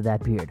 1/8 of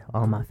that beard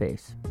on my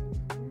face?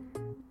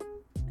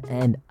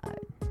 And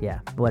yeah,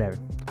 whatever.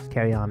 Just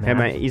carry on, man.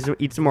 Hey, man,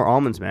 eat some more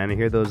almonds, man. I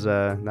hear those.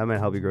 That might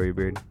help you grow your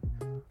beard.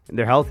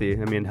 They're healthy.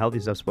 I mean,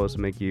 healthy stuff's supposed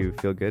to make you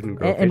feel good and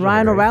grow. And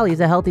Ryan O'Reilly is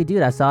a healthy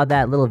dude. I saw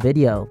that little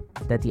video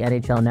that the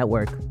NHL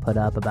Network put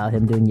up about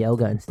him doing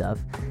yoga and stuff.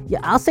 Yeah,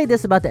 I'll say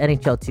this about the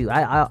NHL too.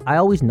 I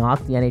always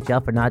knock the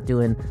NHL for not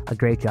doing a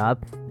great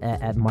job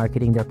at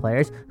marketing their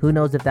players. Who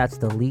knows if that's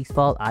the league's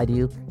fault? I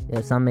do.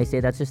 Some may say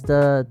that's just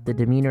the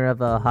demeanor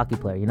of a hockey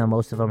player. You know,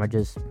 most of them are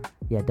just,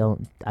 I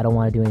don't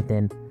want to do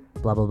anything,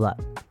 blah, blah, blah.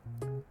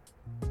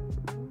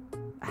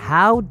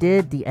 How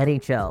did the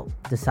NHL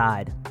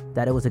decide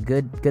that it was a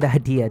good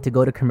idea to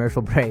go to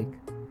commercial break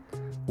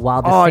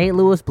while the St.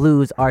 Louis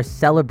Blues are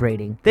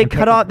celebrating. They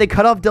cut off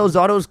Del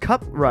Zotto's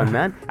cup run,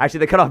 man. Actually,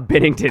 they cut off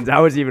Binnington's. That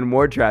was even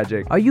more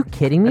tragic. Are you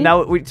kidding me?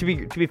 Now, to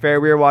be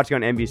fair, we were watching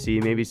on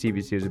NBC. Maybe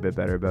CBC was a bit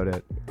better about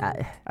it.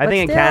 I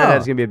think in Canada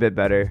it's gonna be a bit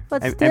better.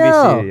 But still,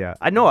 NBC,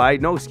 yeah.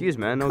 No excuse,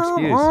 man. No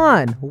excuse. Come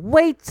on,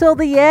 wait till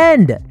the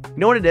end. You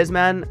know what it is,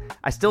 man?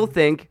 I still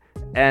think,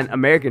 and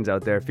Americans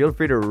out there, feel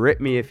free to rip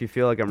me if you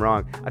feel like I'm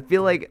wrong. I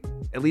feel like,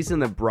 at least in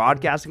the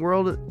broadcasting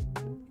world,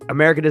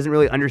 America doesn't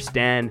really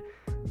understand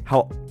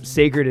how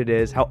sacred it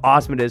is, how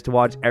awesome it is to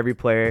watch every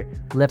play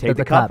take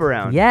the cup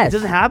around. Yes. It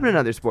doesn't happen in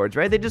other sports,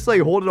 right? They just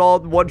like hold it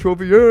all in one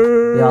trophy. Yeah.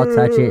 They all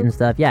touch it and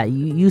stuff. Yeah,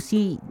 you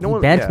see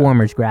bench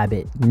warmers grab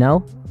it, you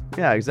know?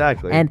 Yeah,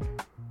 exactly. And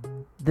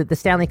the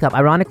Stanley Cup,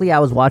 ironically, I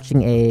was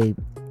watching a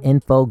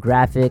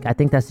infographic. I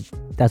think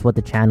that's what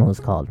the channel is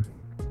called.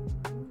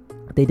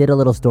 They did a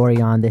little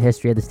story on the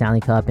history of the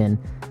Stanley Cup and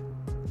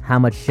how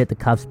much shit the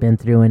Cup's been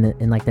through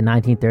in like the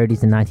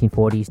 1930s and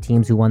 1940s.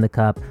 Teams who won the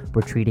Cup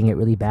were treating it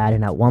really bad.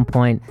 And at one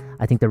point,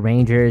 I think the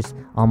Rangers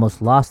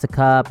almost lost the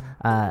Cup.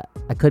 I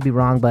could be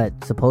wrong, but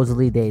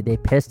supposedly they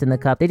pissed in the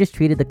Cup. They just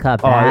treated the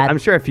Cup bad. I'm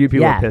sure a few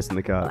people pissed in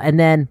the Cup. And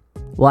then,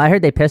 I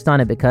heard they pissed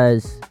on it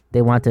because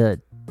they want to...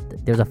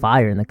 There's a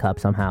fire in the Cup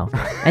somehow.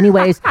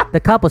 Anyways, the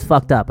Cup was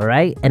fucked up, all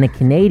right? And a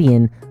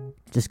Canadian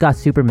just got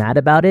super mad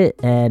about it,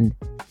 and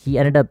he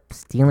ended up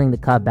stealing the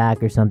Cup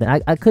back or something.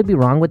 I could be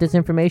wrong with this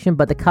information,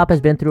 but the Cup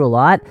has been through a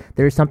lot.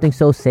 There's something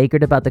so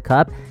sacred about the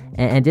Cup,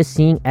 and just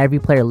seeing every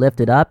player lift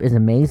it up is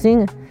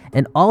amazing.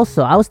 And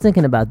also, I was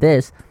thinking about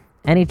this.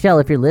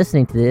 NHL, if you're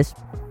listening to this,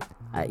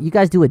 you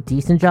guys do a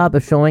decent job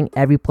of showing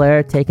every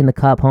player taking the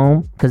Cup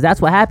home, because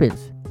that's what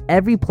happens.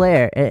 Every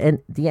player, and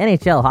the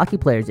NHL, hockey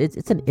players,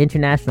 it's an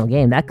international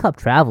game. That Cup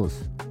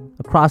travels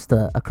across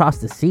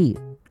the sea.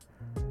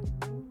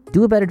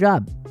 Do a better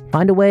job.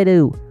 Find a way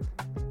to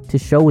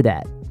show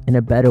that in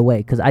a better way,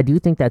 because I do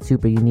think that's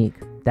super unique,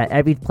 that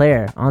every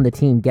player on the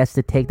team gets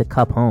to take the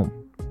Cup home.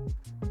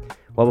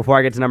 Well, before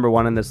I get to number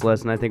one on this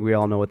list, and I think we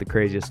all know what the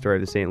craziest story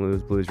of the St.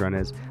 Louis Blues run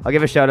is, I'll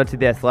give a shout out to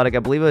The Athletic. I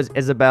believe it was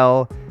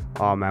Isabel,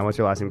 oh man, what's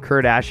her last name?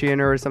 Kardashian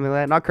or something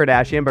like that? Not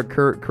Kardashian, but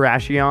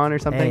Kardashian or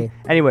something. Hey,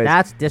 anyways.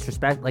 That's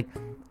disrespect. Like,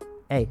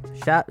 hey,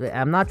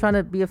 I'm not trying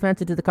to be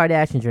offensive to the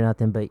Kardashians or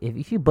nothing, but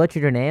if you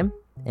butchered her name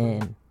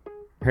and...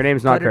 Her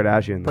name's not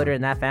Kardashian. Put her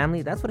in that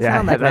family. That's what it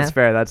sounds like, that's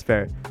fair. That's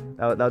fair.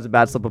 That was a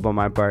bad slip up on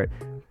my part.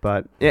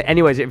 But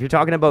anyways, if you're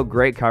talking about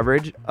great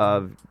coverage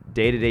of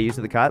day-to-day use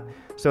of the Cup,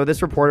 so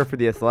this reporter for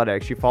The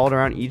Athletic, she followed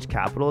around each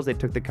Capitals. They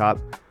took the Cup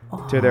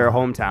to their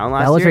hometown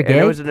last year. That was her gig?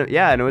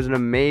 And it was an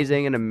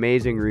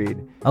amazing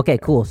read. Okay,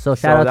 cool. So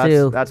shout out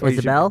to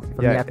Isabel from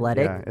The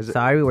Athletic. Yeah,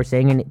 sorry, we're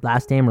saying your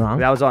last name wrong.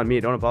 That was on me.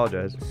 Don't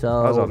apologize.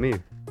 So that was on me.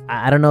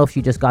 I don't know if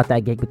she just got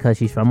that gig because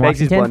she's from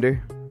Washington.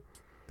 Blunder.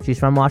 She's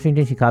from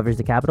Washington. She covers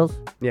the Capitals.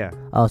 Yeah.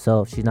 Oh,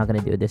 so she's not going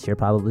to do it this year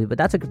probably, but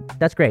that's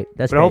great.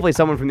 But hopefully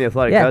someone from The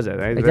Athletic does it.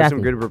 Right? Exactly. There's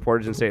some good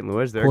reporters in St.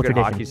 Louis. They're a good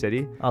hockey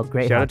city. Oh,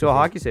 great. Shout out to a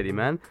hockey city,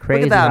 man.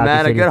 Crazy. Look at that,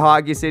 man. A good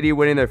hockey city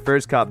winning their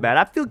first Cup, man.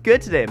 I feel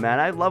good today,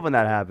 man. I love when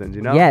that happens,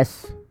 you know?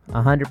 Yes,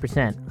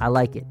 100%. I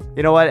like it.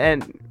 You know what?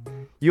 And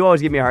you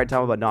always give me a hard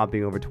time about not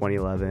being over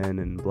 2011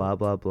 and blah,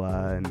 blah,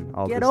 blah, and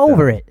all this stuff. Get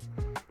over it.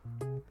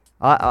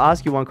 I'll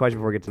ask you one question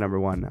before we get to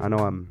number one. I know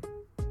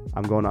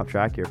I'm going off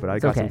track here, but I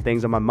got some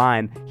things on my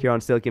mind here on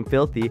Silky and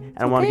Filthy, and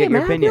I want to get your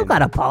opinion. You don't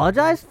gotta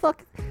apologize.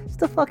 It's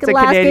the fucking it's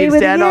last Canadian game of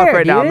the year. It's a Canadian standoff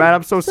right now, man.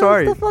 I'm so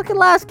sorry. It's the fucking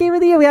last game of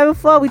the year. We having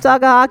fun. We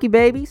talking hockey,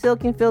 baby.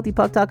 Silky and Filthy,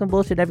 puck talking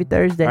bullshit every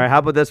Thursday. All right, how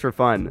about this for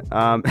fun?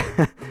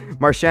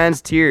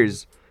 Marchand's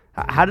tears.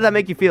 How did that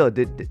make you feel?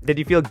 Did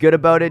you feel good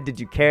about it? Did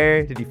you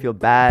care? Did you feel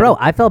bad? Bro,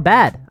 I felt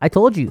bad. I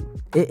told you.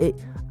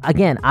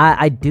 Again,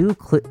 I do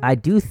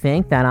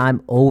think that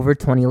I'm over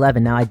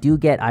 2011. Now, I do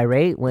get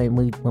irate when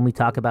we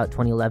talk about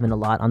 2011 a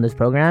lot on this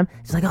program.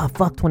 It's like, oh,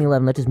 fuck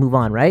 2011. Let's just move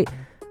on, right?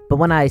 But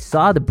when I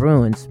saw the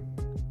Bruins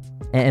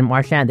and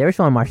Marchand, they were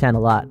showing Marchand a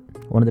lot.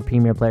 One of the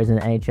premier players in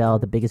the NHL,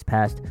 the biggest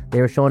pest.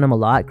 They were showing him a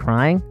lot,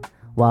 crying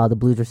while the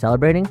Blues were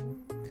celebrating.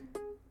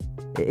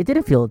 It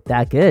didn't feel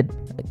that good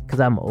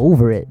because I'm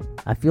over it.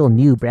 I feel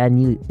brand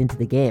new into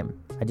the game.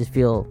 I just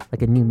feel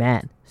like a new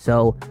man.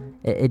 So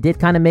it did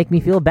kind of make me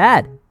feel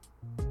bad.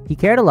 He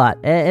cared a lot.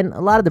 And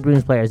a lot of the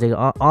Bruins players, they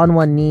are on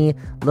one knee,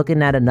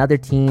 looking at another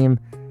team,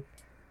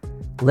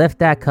 lift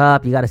that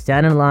cup. You got to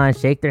stand in line,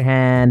 shake their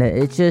hand.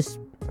 It's just,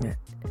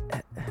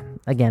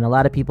 again, a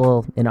lot of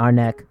people in our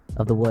neck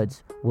of the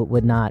woods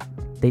would not.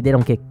 They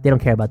don't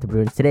care about the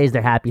Bruins. Today's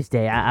their happiest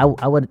day. I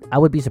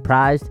would be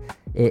surprised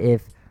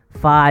if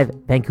 5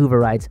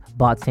 Vancouverites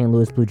bought St.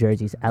 Louis Blue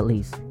jerseys at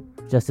least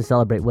just to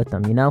celebrate with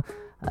them. You know,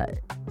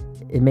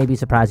 it may be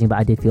surprising, but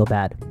I did feel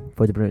bad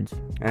for the Bruins.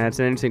 And it's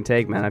an interesting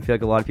take, man. I feel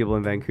like a lot of people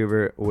in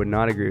Vancouver would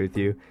not agree with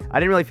you. I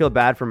didn't really feel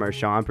bad for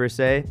Marchand per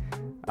se.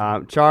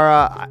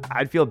 Chara,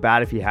 I'd feel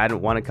bad if he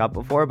hadn't won a cup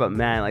before, but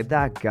man, like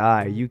that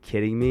guy, are you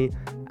kidding me?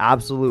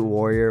 Absolute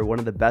warrior, one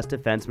of the best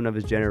defensemen of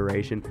his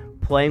generation,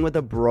 playing with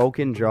a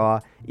broken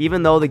jaw,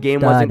 even though the game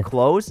wasn't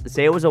close.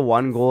 Say it was a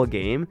 1-goal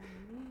game.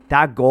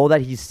 That goal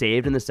that he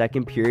saved in the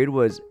second period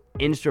was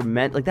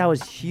instrumental. Like, that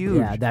was huge.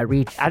 Yeah, that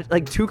reach.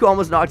 Like, Tuukka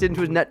almost knocked it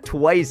into his net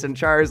twice, and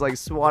Chara's like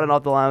swatting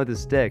off the line with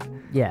his stick.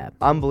 Yeah.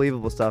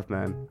 Unbelievable stuff,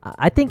 man.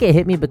 I think it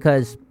hit me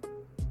because,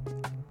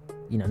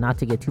 not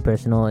to get too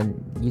personal, and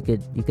you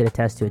could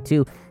attest to it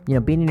too.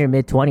 Being in your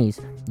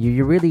mid-20s,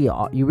 you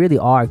really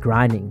are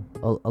grinding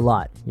a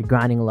lot. You're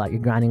grinding a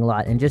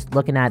lot. And just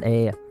looking at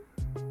a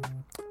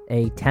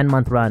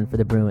 10-month run for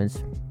the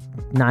Bruins,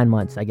 9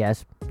 months, I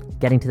guess,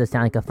 getting to the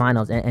Stanley Cup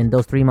Finals, and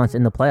those 3 months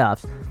in the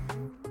playoffs,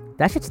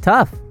 that shit's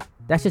tough.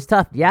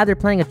 Yeah, they're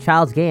playing a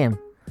child's game,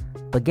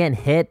 but getting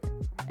hit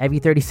every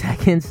 30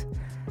 seconds,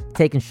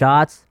 taking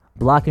shots,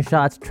 blocking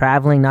shots,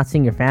 traveling, not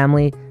seeing your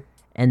family,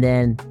 and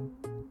then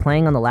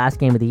playing on the last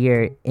game of the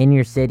year in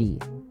your city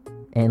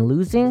and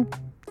losing,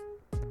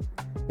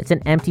 it's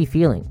an empty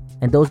feeling.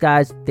 And those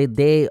guys,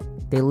 they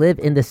live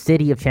in the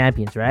city of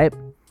champions, right?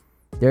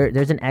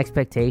 There's an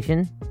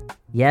expectation.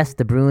 Yes,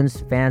 the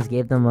Bruins fans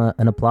gave them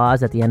an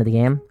applause at the end of the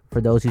game for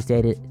those who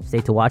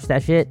stayed to watch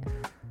that shit.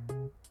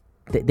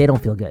 They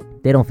don't feel good.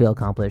 They don't feel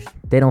accomplished.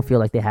 They don't feel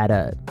like they had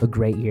a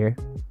great year.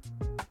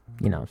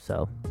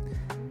 So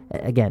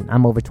again,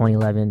 I'm over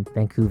 2011,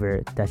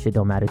 Vancouver. That shit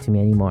don't matter to me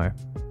anymore.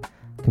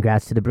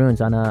 Congrats to the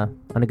Bruins on a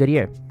good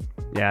year.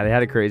 Yeah, they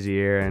had a crazy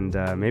year, and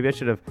maybe I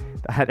should have.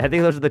 I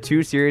think those are the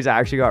two series I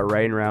actually got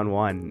right in round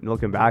one.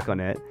 Looking back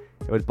on it,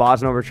 it was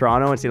Boston over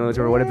Toronto and St. Louis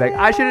over Winnipeg.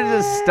 I should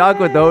have just stuck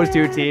with those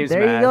two teams.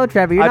 There you go,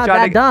 Trevor. You're not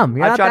that dumb.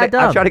 I tried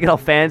to get all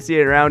fancy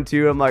in round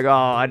two. I'm like, oh,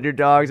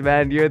 underdogs,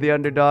 man. You're the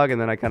underdog,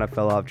 and then I kind of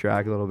fell off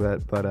track a little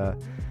bit. But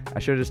I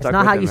should have just stuck. It's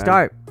not with how it, you man.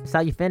 start. It's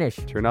how you finish.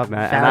 True enough,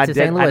 man.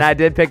 And I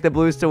did pick the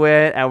Blues to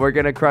win, and we're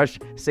gonna crush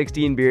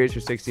 16 beers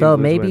for 16. So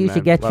Blues maybe win, you man.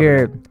 should get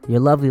your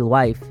lovely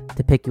wife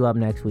to pick you up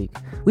next week.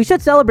 We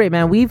should celebrate,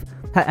 man.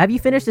 Have you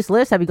finished this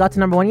list? Have you got to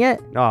number one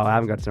yet? No, I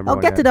haven't got to number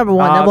one. Get to number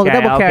one.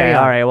 Then we'll carry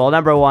on. All right. Well,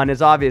 number one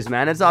is obvious,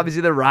 man. It's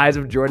obviously the rise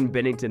of Jordan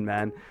Binnington,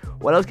 man.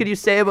 What else could you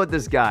say about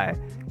this guy?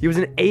 He was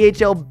an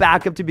AHL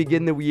backup to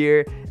begin the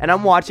year, and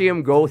I'm watching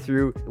him go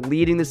through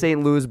leading the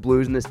St. Louis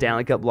Blues in the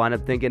Stanley Cup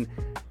lineup, thinking,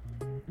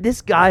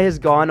 this guy has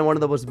gone to one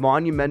of the most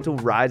monumental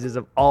rises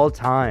of all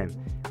time.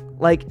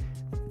 Like,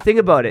 think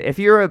about it. If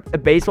you're a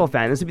baseball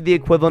fan, this would be the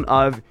equivalent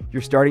of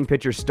your starting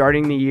pitcher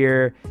starting the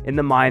year in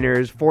the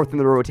minors, fourth in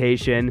the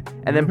rotation,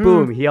 and then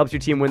boom, he helps your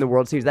team win the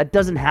World Series. That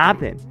doesn't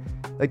happen.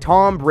 Like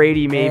Tom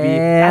Brady, maybe.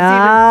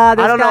 Yeah,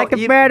 this guy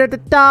compared it to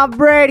Tom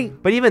Brady.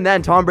 But even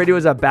then, Tom Brady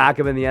was a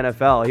backup in the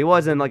NFL. He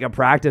wasn't like a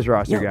practice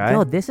roster guy.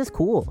 No, this is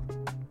cool.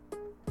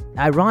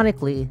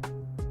 Ironically,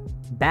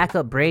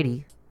 backup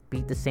Brady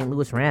beat the St.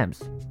 Louis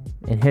Rams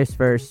in his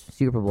first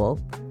Super Bowl.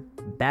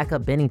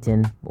 Backup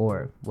Binnington,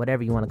 or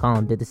whatever you want to call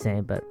him, did the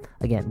same. But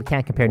again, we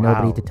can't compare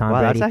nobody to Tom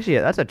Brady.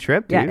 That's a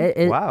trip, dude.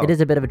 Yeah, it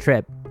is a bit of a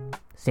trip.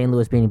 St.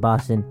 Louis beating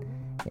Boston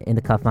in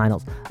the Cup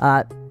Finals.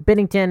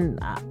 Binnington,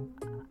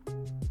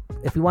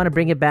 if we want to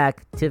bring it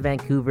back to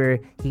Vancouver,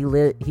 he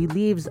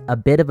leaves a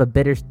bit of a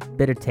bitter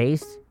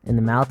taste in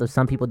the mouth of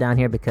some people down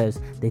here because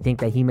they think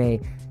that he may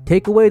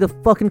take away the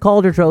fucking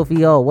Calder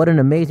Trophy. Oh, what an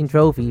amazing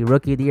trophy.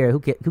 Rookie of the Year. Who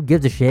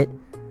gives a shit?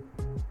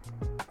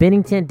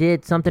 Binnington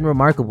did something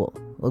remarkable.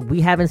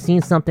 We haven't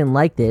seen something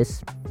like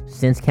this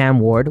since Cam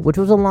Ward, which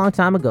was a long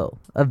time ago.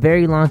 A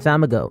very long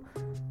time ago.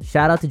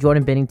 Shout out to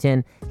Jordan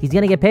Binnington. He's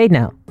going to get paid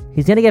now.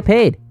 He's going to get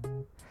paid.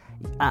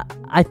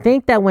 I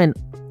think that when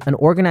an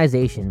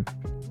organization,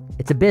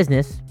 it's a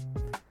business,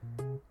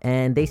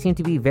 and they seem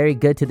to be very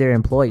good to their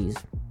employees,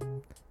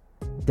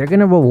 they're going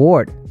to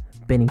reward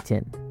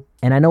Binnington.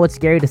 And I know it's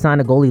scary to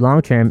sign a goalie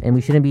long term, and we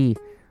shouldn't be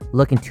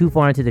looking too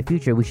far into the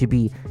future. We should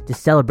be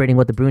just celebrating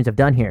what the Bruins have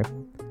done here.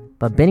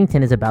 But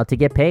Binnington is about to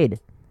get paid.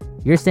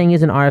 You're saying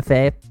he's an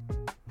RFA.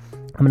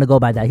 I'm going to go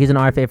by that. He's an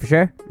RFA for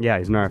sure? Yeah,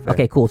 he's an RFA.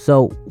 Okay, cool.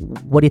 So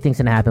what do you think's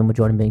going to happen with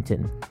Jordan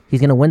Binnington?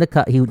 He's going to win the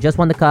cup. He just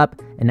won the cup,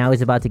 and now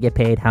he's about to get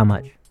paid how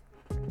much?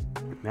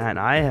 Man,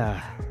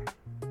 I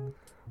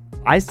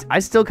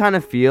still kind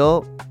of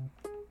feel...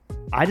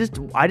 I just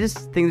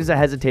think there's a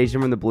hesitation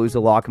from the Blues to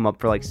lock him up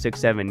for like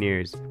 6-7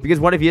 years. Because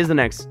what if he is the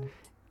next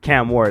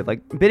Cam Ward?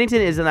 Like,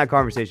 Binnington is in that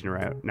conversation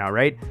right now,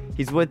 right?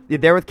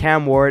 They're with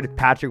Cam Ward,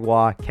 Patrick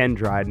Waugh, Ken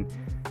Dryden.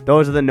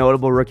 Those are the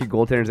notable rookie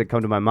goaltenders that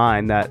come to my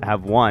mind that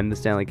have won the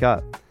Stanley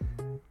Cup.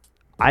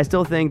 I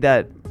still think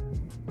that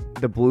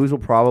the Blues will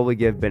probably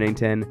give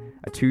Binnington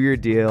a 2-year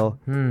deal,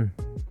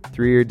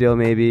 3-year deal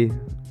maybe.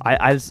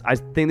 I think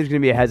there's going to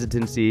be a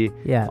hesitancy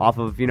off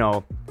of,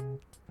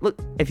 look,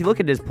 if you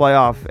look at his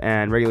playoff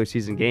and regular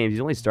season games,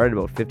 he's only started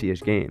about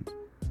 50-ish games.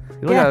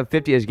 You look at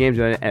 50-ish games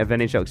of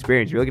NHL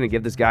experience, you're really going to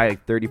give this guy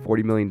like $30,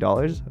 $40 million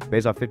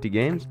based off 50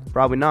 games?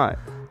 Probably not.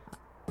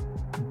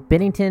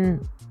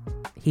 Binnington,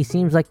 he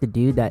seems like the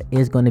dude that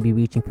is going to be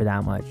reaching for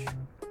that much.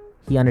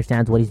 He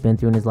understands what he's been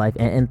through in his life,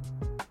 and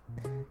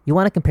you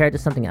want to compare it to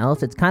something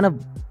else. It's kind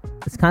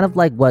of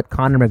like what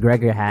Conor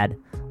McGregor had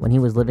when he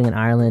was living in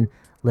Ireland,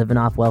 living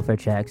off welfare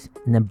checks,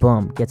 and then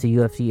boom, gets a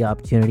UFC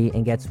opportunity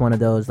and gets one of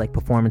those like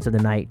performance of the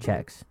night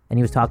checks. And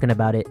he was talking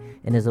about it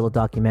in his little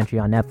documentary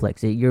on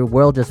Netflix. Your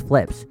world just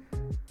flips.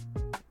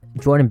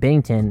 Jordan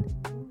Binnington,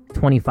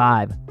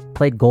 25,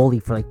 played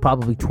goalie for like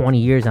probably 20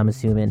 years, I'm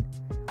assuming.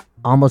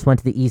 almost went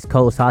to the East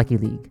Coast Hockey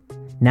League.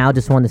 Now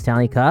just won the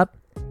Stanley Cup.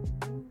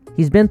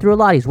 He's been through a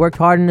lot. He's worked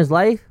hard in his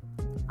life.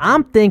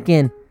 I'm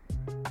thinking,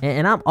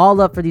 and I'm all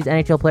up for these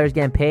NHL players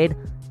getting paid.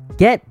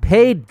 Get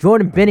paid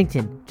Jordan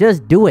Binnington.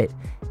 Just do it.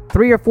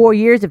 3 or 4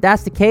 years, if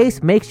that's the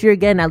case, make sure you're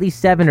getting at least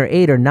 7 or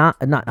 8 or not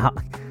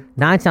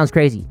 9 sounds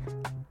crazy.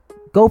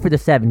 Go for the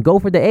 7. Go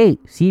for the 8.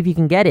 See if you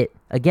can get it.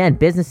 Again,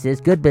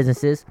 businesses, good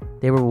businesses,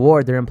 they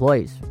reward their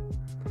employees.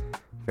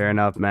 Fair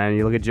enough, man.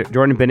 You look at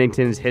Jordan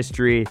Binnington's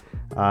history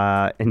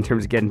in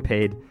terms of getting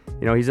paid.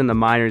 You know, he's in the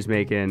minors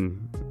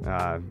making,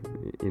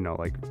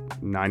 like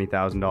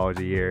 $90,000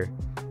 a year.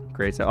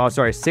 Great.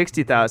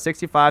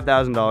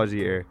 $65,000 a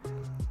year.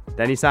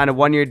 Then he signed a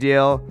 1-year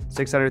deal,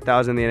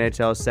 $600,000 in the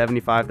NHL,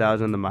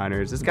 $75,000 in the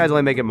minors. This guy's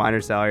only making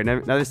minor salary.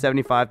 Another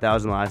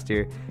 $75,000 last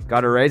year.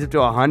 Got a raise up to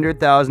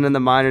 $100,000 in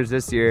the minors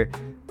this year,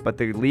 but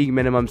the league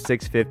minimum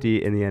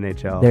 $650 in the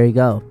NHL. There you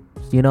go.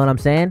 So you know what I'm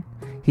saying?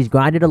 He's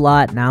grinded a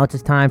lot. Now it's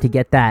just time to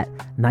get that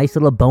nice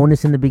little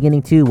bonus in the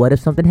beginning too. What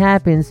if something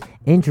happens?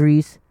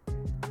 Injuries.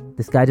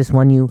 This guy just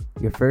won you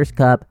your first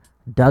cup.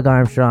 Doug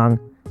Armstrong,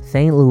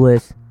 St.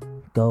 Louis.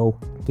 Go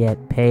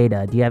get paid.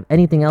 Do you have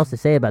anything else to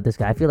say about this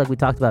guy? I feel like we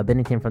talked about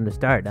Binnington from the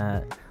start.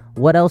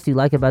 What else do you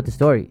like about the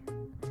story?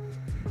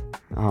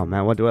 Oh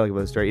man, what do I like about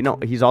the story? You know,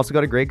 he's also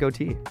got a great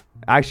goatee.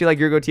 I actually like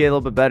your goatee a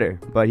little bit better,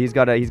 but he's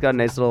got a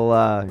nice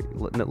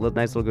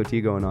little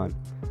goatee going on.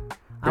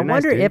 I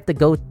wonder if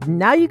the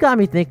now you got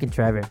me thinking,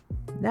 Trevor.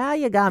 Now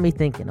you got me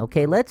thinking.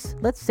 Okay, let's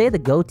say the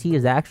goatee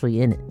is actually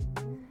in it.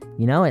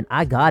 You know, and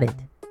I got it.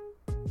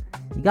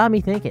 You got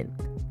me thinking.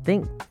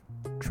 Think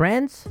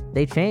trends,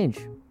 they change.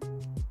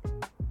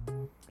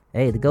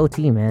 Hey, the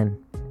goatee, man.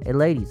 Hey,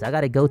 ladies, I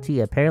got a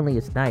goatee. Apparently,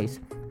 it's nice.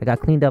 I got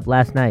cleaned up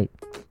last night.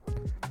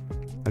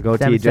 A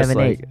goatee, just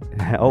like...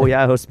 Oh,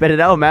 yeah, he'll spit it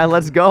out, man.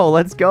 Let's go.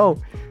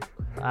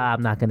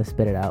 I'm not going to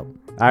spit it out.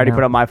 I already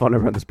put up my phone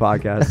number on this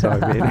podcast, so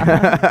I mean...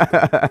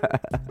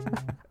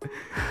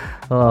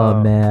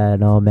 Oh man,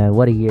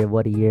 what a year,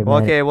 well,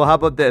 man. Okay, well, how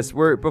about this?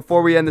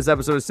 Before we end this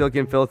episode of Silky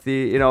and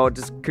Filthy,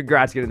 just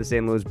congrats again to the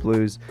St. Louis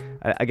Blues.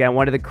 Again,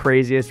 one of the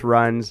craziest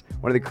runs,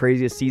 one of the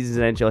craziest seasons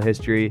in NHL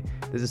history.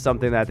 This is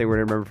something that I think we're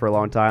going to remember for a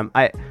long time.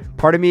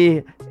 Part of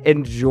me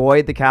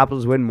enjoyed the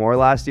Capitals win more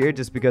last year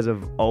just because of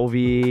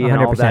Ovi and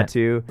 100%. All that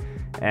too,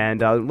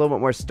 and a little bit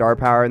more star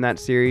power in that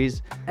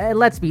series.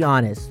 Let's be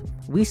honest.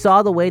 We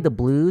saw the way the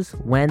Blues,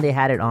 when they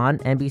had it on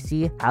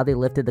NBC, how they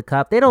lifted the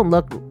cup. They don't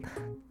look...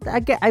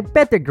 I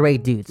bet they're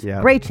great dudes. Yeah.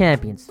 Great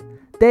champions.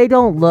 They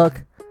don't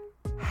look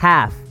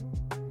half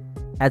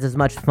as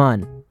much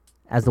fun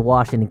as the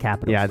Washington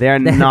Capitals. Yeah, they're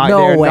not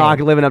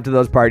living up to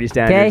those party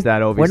standards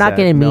that Ovi We're not said.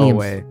 getting memes. No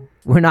way.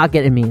 We're not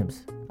getting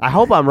memes. I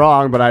hope I'm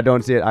wrong, but I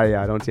don't see it.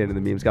 I don't see it in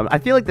the memes coming. I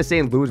feel like the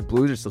St. Louis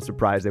Blues are still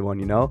surprised they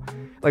won,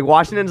 Like,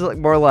 Washington's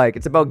more like,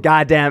 it's about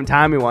goddamn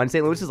time we won.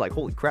 St. Louis is like,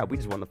 holy crap, we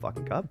just won the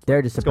fucking cup.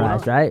 They're just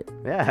surprised, right?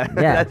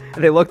 Yeah.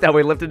 They looked that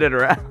way, lifted it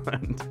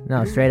around.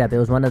 No, straight up. It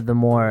was one of the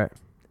more...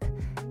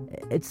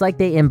 It's like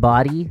they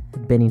embody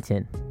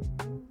Binnington,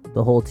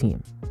 the whole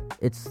team.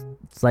 It's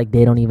like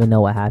they don't even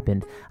know what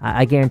happened.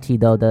 I guarantee,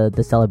 though,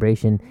 the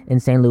celebration in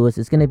St. Louis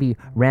is going to be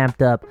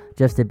ramped up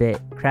just a bit.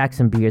 Crack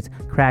some beers,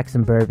 crack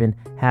some bourbon,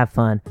 have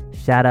fun.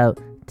 Shout out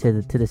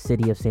to the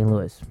city of St.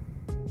 Louis.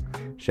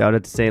 Shout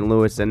out to St.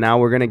 Louis. And now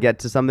we're going to get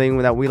to something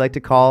that we like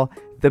to call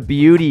the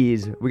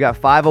beauties. We got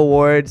 5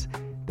 awards.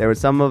 There was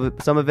some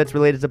of it's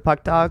related to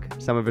puck talk,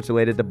 some of it's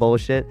related to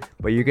bullshit,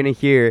 but you're gonna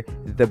hear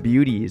the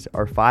beauties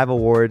are 5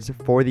 awards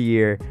for the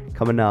year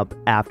coming up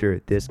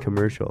after this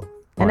commercial.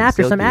 And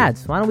after some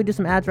ads. Why don't we do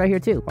some ads right here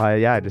too?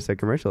 Yeah, I just said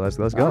commercial. Let's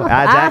go.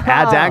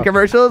 Ads and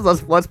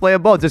commercials. Let's play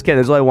them both. Just kidding.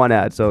 There's only one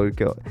ad, so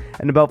go.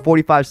 In about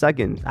 45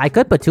 seconds. I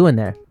could put 2 in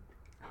there.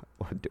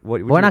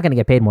 We're not gonna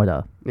get paid more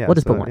though. Yeah, we'll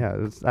just put 1.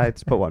 Yeah,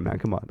 just put 1, man.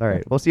 Come on. All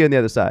right, we'll see you on the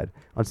other side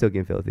on Silky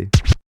and Filthy.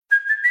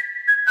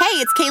 Hey,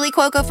 it's Kaylee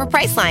Cuoco for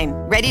Priceline.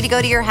 Ready to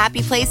go to your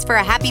happy place for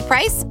a happy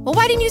price? Well,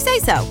 why didn't you say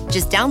so?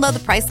 Just download the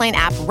Priceline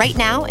app right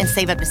now and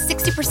save up to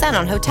 60%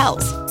 on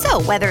hotels.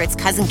 So whether it's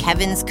Cousin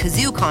Kevin's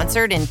Kazoo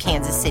Concert in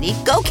Kansas City,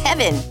 go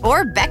Kevin,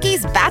 or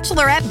Becky's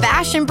Bachelorette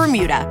Bash in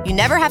Bermuda, you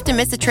never have to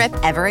miss a trip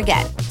ever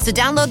again. So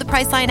download the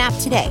Priceline app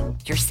today.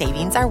 Your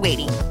savings are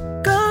waiting.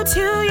 Go to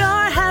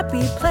your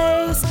happy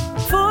place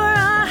for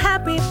a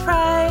happy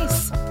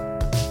price.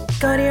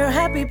 Go to your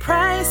happy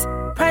price,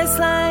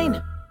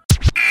 Priceline.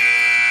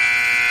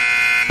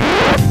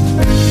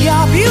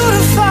 You're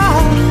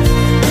beautiful.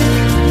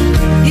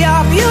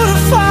 You're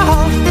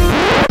beautiful.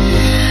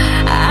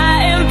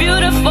 I am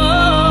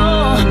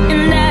beautiful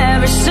in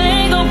every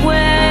single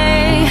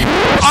way.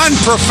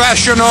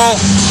 Unprofessional,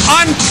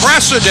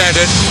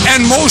 unprecedented,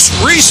 and most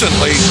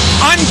recently,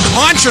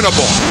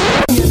 unconscionable.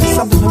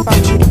 Something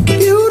about you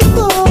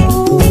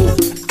beautiful.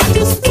 I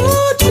just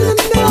want you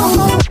to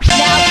know.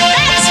 Now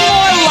that's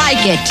more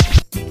like it.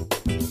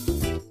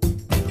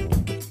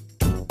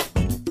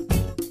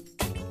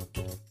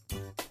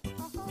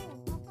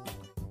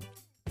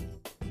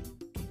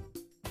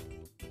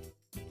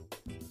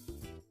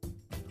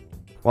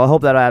 Well, I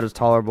hope that ad was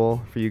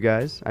tolerable for you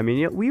guys. I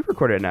mean, we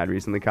recorded an ad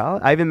recently, Kyle.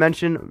 I even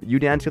mentioned you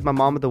danced with my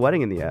mom at the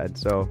wedding in the ad.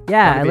 So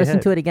yeah, I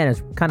listened to it again.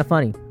 It's kind of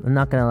funny. I'm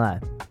not gonna lie,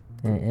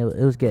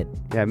 it was good.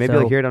 Yeah, maybe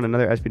you'll hear it on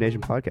another SB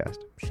Nation podcast.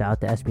 Shout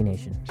out to SB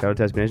Nation. Shout out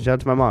to SB Nation. Shout out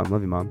to my mom.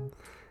 Love you, Mom.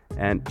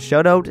 And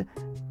shout out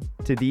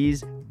to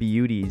these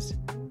beauties.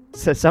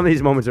 So some of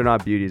these moments are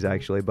not beauties,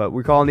 actually, but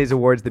we're calling these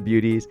awards the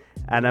beauties.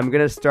 And I'm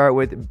going to start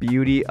with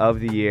Beauty of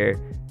the Year.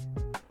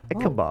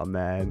 Come on,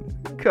 man.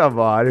 Come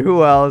on.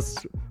 Who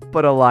else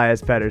but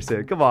Elias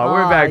Pettersson? Come on.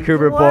 We're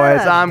Vancouver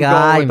boys. I'm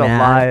going with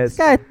Elias. This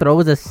guy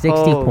throws a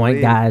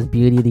 60-point guy as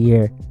Beauty of the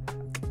Year.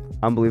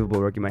 Unbelievable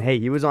rookie, man. Hey,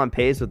 he was on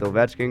pace with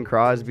Ovechkin,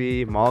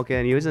 Crosby,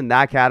 Malkin. He was in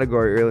that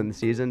category early in the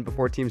season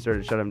before teams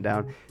started to shut him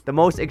down. The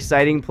most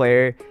exciting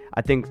player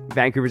I think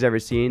Vancouver's ever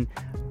seen.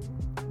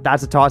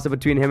 That's a toss-up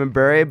between him and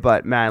Bure,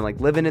 but man, like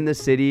living in the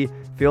city,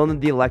 feeling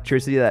the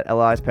electricity that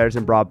Elias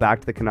Pettersson brought back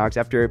to the Canucks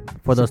after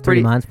for those 4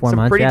 months,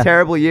 pretty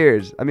terrible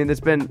years. I mean,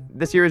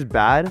 this year is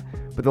bad,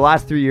 but the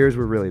last 3 years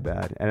were really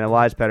bad, and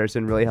Elias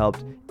Pettersson really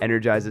helped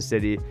energize the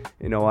city.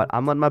 You know what?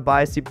 I'm letting my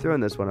bias seep through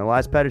in this one.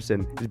 Elias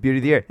Pettersson is Beauty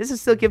of the Year. This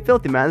is Silky and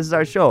Filthy, man. This is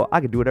our show. I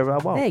can do whatever I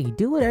want. Hey, you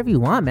do whatever you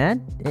want,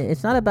 man.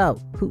 It's not about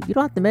who. You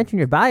don't have to mention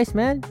your bias,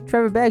 man.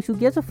 Trevor Beggs, who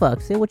gives a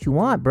fuck? Say what you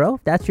want, bro.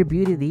 If that's your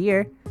Beauty of the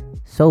Year,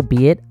 so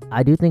be it.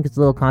 I do think it's a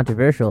little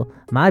controversial.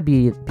 My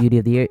beauty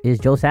of the year is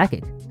Joe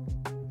Sakic.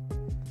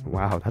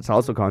 Wow, that's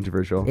also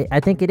controversial. I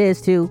think it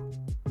is too,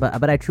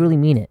 but I truly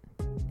mean it.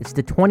 It's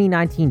the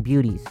 2019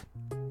 beauties.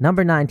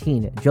 Number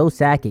 19, Joe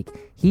Sakic.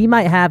 He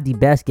might have the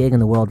best gig in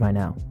the world right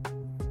now.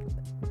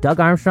 Doug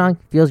Armstrong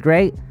feels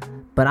great,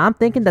 but I'm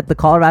thinking that the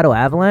Colorado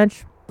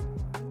Avalanche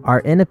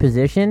are in a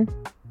position,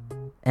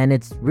 and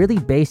it's really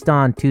based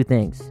on two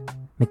things.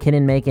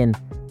 McKinnon making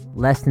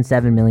less than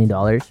 $7 million,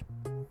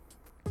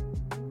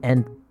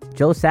 and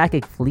Joe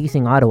Sakic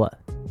fleecing Ottawa.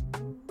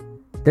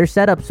 They're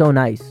set up so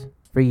nice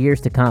for years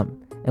to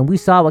come, and we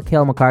saw what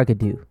Cale Makar could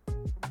do.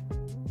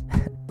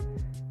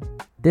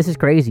 This is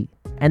crazy,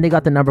 and they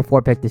got the number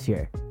 4 pick this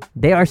year.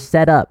 They are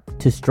set up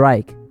to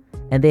strike,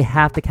 and they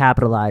have to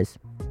capitalize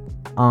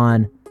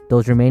on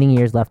those remaining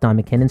years left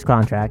on McKinnon's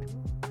contract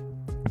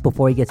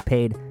before he gets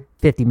paid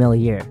 $50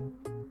 million a year.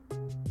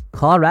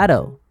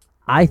 Colorado,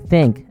 I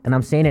think, and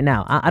I'm saying it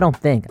now, I don't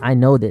think, I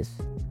know this.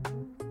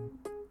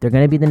 They're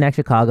going to be the next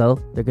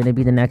Chicago. They're going to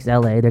be the next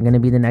LA. They're going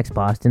to be the next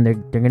Boston. They're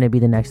going to be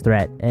the next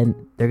threat. And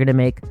they're going to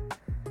make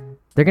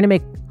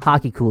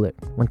hockey cooler.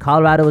 When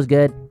Colorado is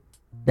good,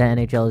 the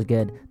NHL is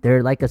good.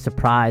 They're like a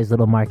surprise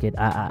little market.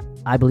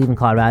 I believe in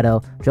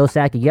Colorado. Joe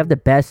Sakic, you have the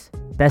best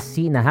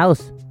seat in the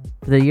house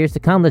for the years to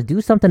come. Let's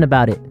do something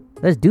about it.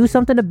 Let's do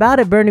something about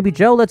it, Burnaby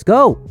Joe. Let's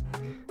go.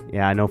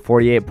 Yeah, I know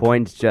 48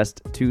 points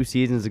just 2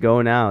 seasons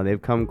ago now.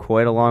 They've come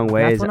quite a long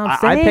ways. That's what I'm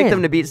saying. I picked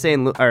them to beat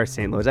St.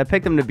 Louis. I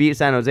picked them to beat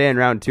San Jose in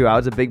round 2. I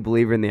was a big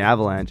believer in the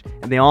Avalanche,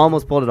 and they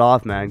almost pulled it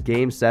off, man.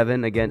 Game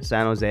 7 against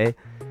San Jose.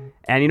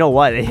 And you know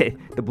what?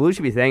 The Blues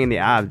should be thanking the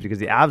Avs because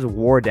the Avs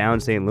wore down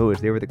St. Louis.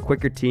 They were the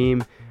quicker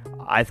team.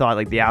 I thought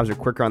like the Avs were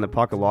quicker on the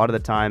puck a lot of the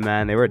time,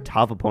 man. They were a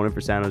tough opponent for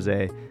San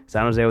Jose.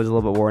 San Jose was a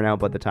little bit worn out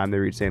by the time they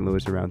reached St.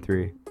 Louis in round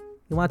 3.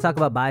 You want to talk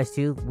about bias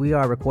too? We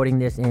are recording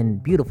this in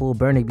beautiful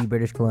Burnaby,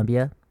 British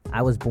Columbia.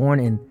 I was born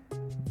in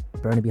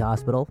Burnaby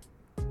Hospital.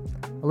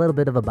 A little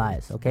bit of a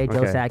bias, okay?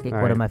 Joe Sakic,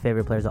 one of my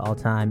favorite players of all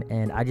time.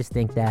 And I just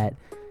think that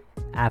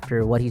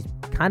after what he's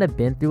kind of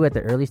been through at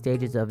the early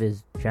stages of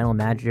his general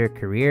manager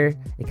career,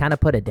 it kind of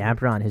put a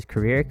damper on his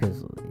career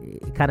because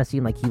it kind of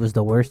seemed like he was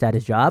the worst at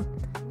his job.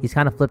 He's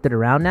kind of flipped it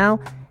around now.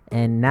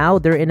 And now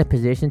they're in a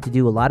position to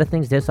do a lot of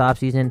things this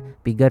offseason,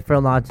 be good for a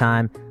long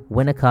time,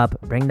 win a cup,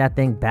 bring that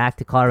thing back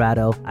to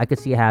Colorado. I could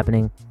see it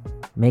happening.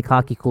 Make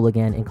hockey cool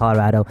again in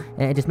Colorado,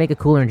 and just make it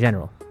cooler in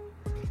general.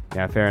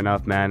 Yeah, fair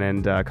enough, man.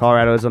 And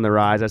Colorado is on the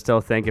rise. I still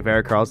think if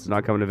Erik Karlsson's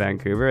not coming to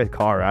Vancouver,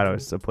 Colorado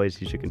is a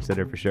place you should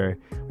consider for sure.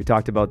 We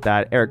talked about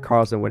that. Erik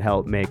Karlsson would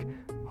help make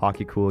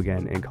hockey cool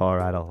again in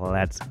Colorado.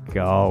 Let's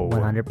go.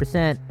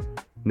 100%.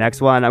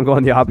 Next one, I'm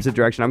going the opposite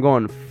direction. I'm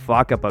going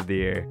fuck up of the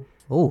year.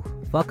 Oh,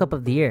 fuck up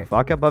of the year.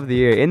 Fuck up of the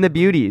year. In the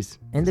beauties.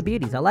 In the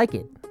beauties. I like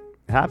it.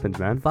 It happens,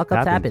 man. Fuck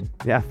ups happen.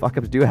 Yeah, fuck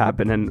ups do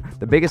happen. And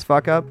the biggest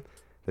fuck up,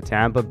 the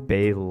Tampa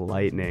Bay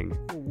Lightning.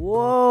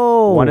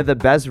 Whoa. One of the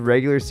best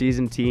regular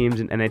season teams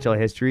in NHL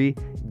history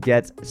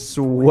gets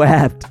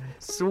swept.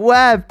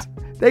 Swept.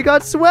 They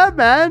got swept,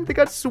 man. They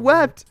got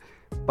swept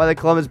by the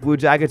Columbus Blue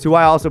Jackets, who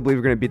I also believe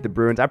are going to beat the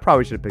Bruins. I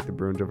probably should have picked the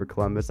Bruins over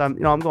Columbus. I'm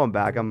going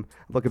back. I'm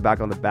looking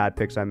back on the bad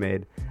picks I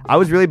made. I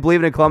was really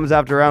believing in Columbus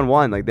after round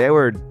 1. Like, they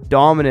were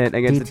dominant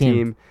against the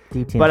team.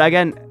 Deep team. But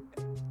again,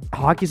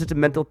 hockey is such a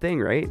mental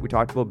thing, right? We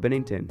talked about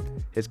Binnington,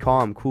 his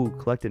calm, cool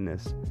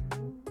collectedness.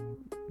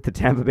 The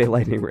Tampa Bay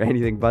Lightning were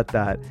anything but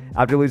that.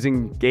 After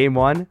losing game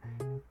 1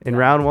 in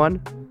round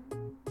 1,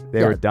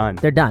 they were done.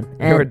 They're done.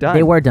 They were done.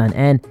 They were done.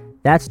 And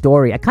that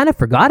story, I kind of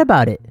forgot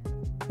about it.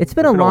 It's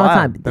been a long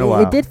time.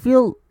 It did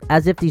feel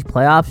as if these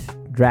playoffs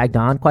dragged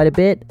on quite a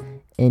bit,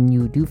 and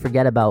you do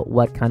forget about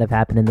what kind of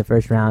happened in the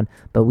first round,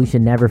 but we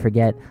should never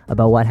forget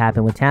about what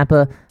happened with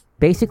Tampa.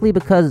 basically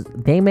because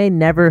they may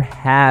never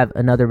have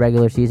another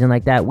regular season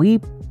like that. We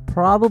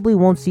probably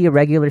won't see a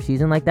regular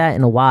season like that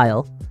in a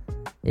while.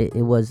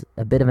 It was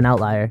a bit of an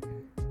outlier,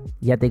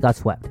 yet they got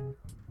swept,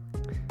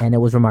 and it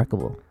was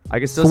remarkable. I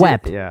can still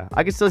swept.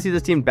 I can still see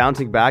this team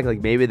bouncing back.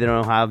 Like maybe they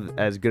don't have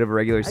as good of a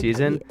regular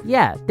season.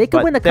 Yeah, they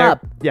could win the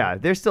cup. Yeah,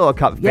 they're still a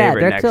cup favorite. Yeah,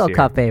 they're next still year. A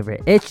cup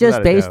favorite. It's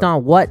just based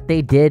on what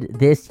they did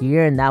this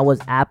year, and that was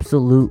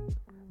absolute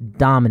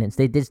dominance.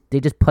 They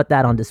just put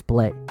that on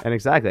display. And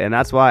exactly, and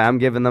that's why I'm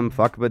giving them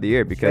fuck up of the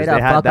year, because Straight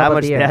they up,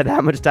 had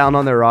that much talent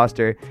on their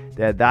roster.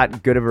 They had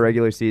that good of a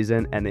regular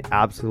season, and they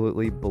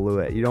absolutely blew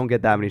it. You don't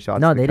get that many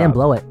shots. No, in the they cup. didn't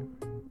blow it.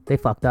 They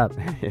fucked up.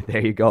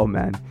 There you go,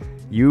 man.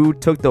 You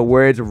took the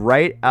words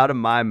right out of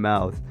my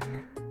mouth.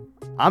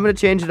 I'm gonna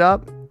change it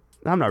up.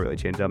 I'm not really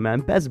changing it up,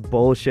 man. Best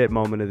bullshit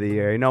moment of the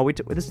year. You know,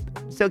 this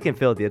Silky and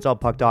Filthy. It's all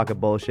puck talk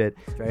and bullshit.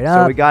 Straight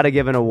up. So we gotta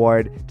give an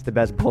award to the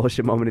best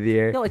bullshit moment of the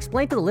year. Yo,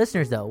 explain to the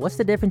listeners though. What's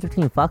the difference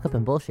between fuck up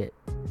and bullshit?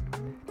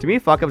 To me,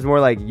 fuck up is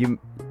more like you.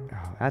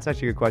 That's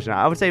actually a good question.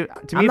 I would say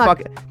to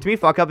me,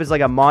 fuck up is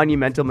like a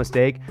monumental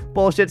mistake.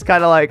 Bullshit's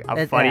kind of like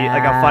a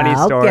funny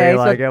story. Okay,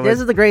 like so this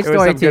is a great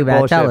story too,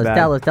 man. Tell us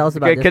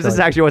about this. Because this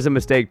actually was a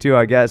mistake too,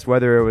 I guess.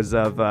 Whether it was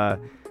of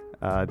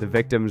the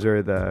victims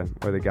or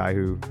the guy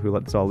who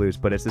let this all loose,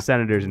 but it's the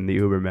Senators and the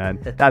Uber, man.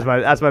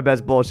 That's my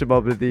best bullshit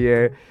moment of the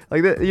year.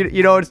 Like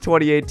you know, it's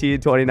 2018,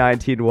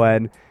 2019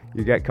 when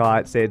you get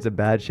caught saying some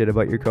bad shit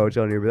about your coach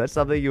on Uber. That's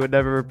something you would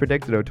never have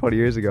predicted 20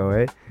 years ago,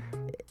 eh?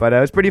 But it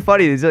was pretty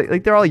funny. It's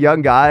like they're all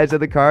young guys in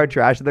the car,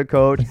 trashing their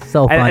coach. It's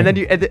so funny.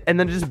 And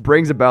then it just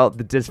brings about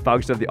the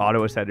dysfunction of the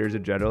Ottawa Senators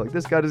in general. Like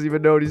this guy doesn't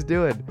even know what he's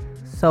doing.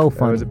 So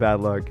funny. That was a bad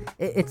look.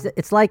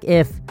 It's like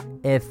if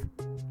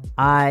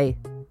I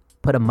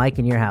put a mic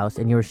in your house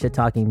and you were shit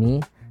talking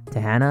me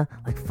to Hannah,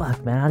 like,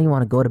 fuck, man, I don't even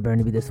want to go to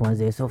Burnaby this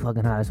Wednesday. It's so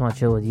fucking hot. I just want to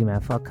chill with you,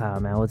 man. Fuck Kyle,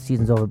 man. Well, the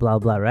season's over, blah,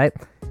 blah, right?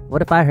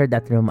 What if I heard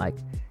that through a mic?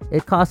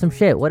 It caused some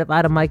shit. What if I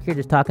had a mic here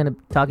just talking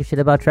shit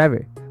about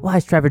Trevor? Why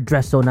is Trevor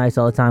dressed so nice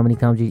all the time when he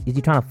comes? Is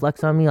he trying to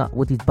flex on me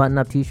with these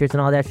button-up t-shirts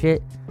and all that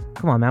shit?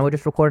 Come on, man. We're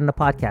just recording a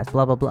podcast,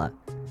 blah, blah, blah.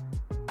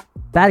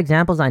 Bad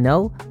examples, I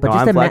know. But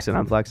no,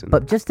 I'm flexing.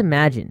 But just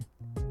imagine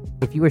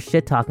if you were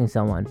shit-talking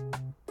someone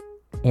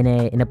in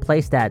a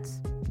place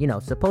that's, you know,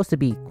 supposed to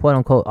be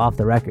quote-unquote off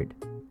the record,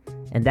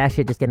 and that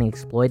shit just getting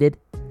exploited,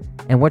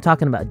 and we're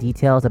talking about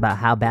details about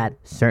how bad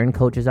certain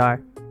coaches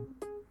are,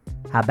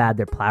 how bad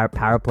their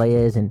power play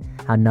is, and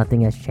how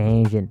nothing has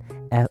changed, and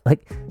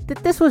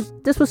this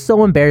was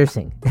so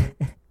embarrassing,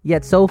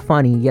 yet so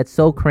funny, yet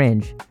so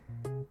cringe.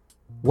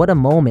 What a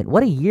moment!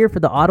 What a year for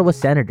the Ottawa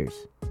Senators!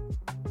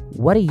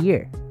 What a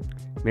year!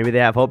 Maybe they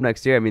have hope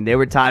next year. I mean, they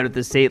were tied with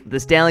the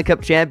Stanley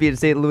Cup champion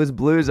St. Louis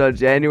Blues on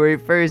January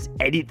 1st.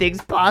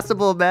 Anything's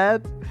possible,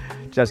 man.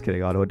 Just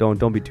kidding, Ottawa.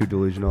 Don't be too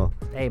delusional.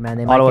 Hey, man,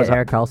 they might get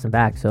Erik Karlsson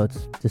back, so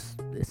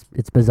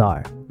it's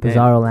bizarre.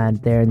 Bizarro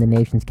land there in the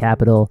nation's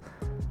capital.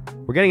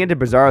 We're getting into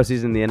Bizarro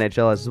season in the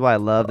NHL. This is why I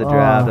love the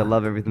draft. I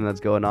love everything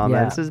that's going on,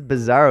 man. This is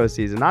Bizarro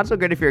season. Not so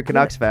good if you're a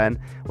Canucks fan.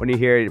 When you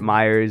hear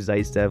Myers,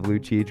 Zaitsev,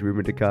 Lucic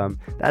rumored to come,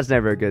 that's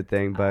never a good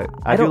thing. But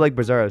I do like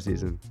Bizarro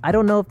season. I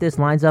don't know if this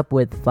lines up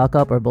with fuck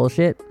up or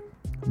bullshit,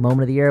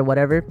 moment of the year or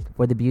whatever,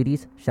 for the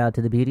Beauties. Shout out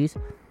to the Beauties.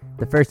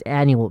 The first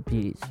annual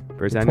Beauties.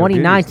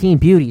 2019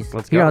 Beauties.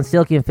 Let's here go. On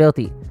Silky and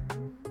Filthy.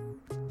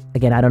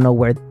 Again, I don't know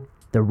where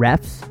the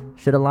refs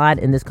should align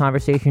in this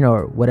conversation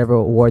or whatever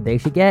award they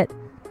should get,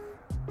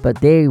 but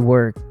they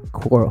were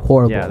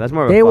horrible. Yeah, that's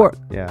more of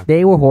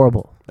They were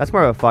horrible. That's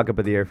more of a fuck up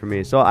of the year for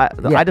me. So I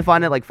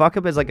define it like fuck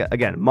up is like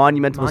again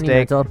monumental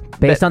mistake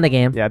based on the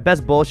game. Yeah,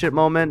 best bullshit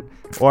moment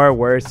or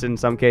worse in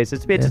some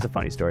cases. It's just a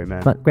funny story,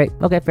 man. But great,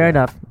 okay, fair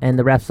enough. And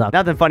the refs sucked.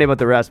 Nothing funny about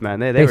the refs, man.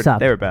 They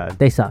sucked. They were bad.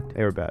 They sucked.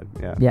 They were bad.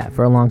 Yeah. Yeah,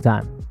 for a long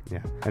time. Yeah.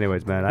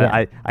 Anyways, man,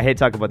 I hate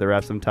talking about the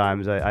refs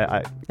sometimes.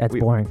 That's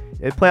boring.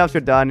 Playoffs are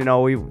done. You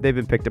know, they've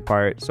been picked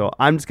apart. So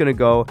I'm just gonna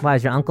go. Why,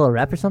 is your uncle a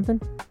ref or something?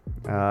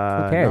 Who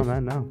cares? No,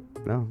 man,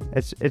 no.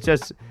 It's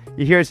just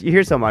you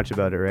hear so much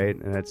about it, right?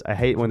 And I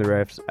hate when the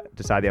refs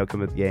decide the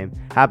outcome of the game.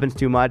 Happens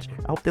too much.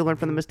 I hope they learn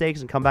from the mistakes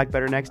and come back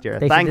better next year.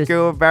 Thank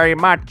you very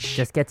much.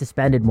 Just get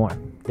suspended more.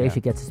 They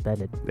should get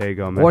suspended. There you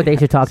go, man. Or they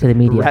should talk to the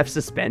media. Ref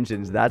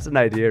suspensions. That's an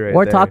idea, right?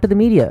 Or there. talk to the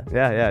media.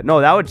 Yeah. No,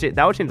 that would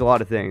change a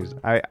lot of things.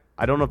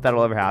 I don't know if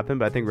that'll ever happen,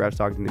 but I think refs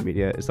talking to the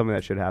media is something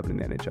that should happen in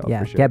the NHL. Yeah,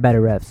 for sure. Get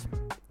better refs.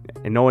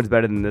 And no one's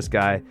better than this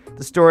guy.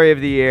 The story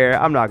of the year,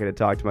 I'm not going to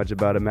talk too much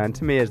about it, man.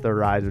 To me, it's the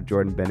rise of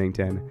Jordan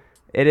Binnington.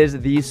 It is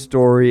the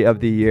story of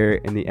the year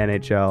in the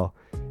NHL.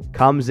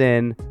 Comes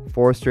in,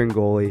 4th-string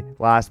goalie,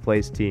 last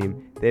place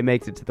team. They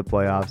make it to the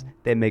playoffs.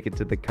 They make it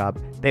to the cup.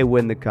 They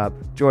win the cup.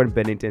 Jordan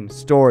Binnington,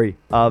 story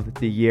of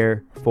the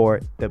year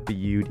for the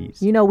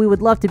Beauties. You know, we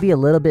would love to be a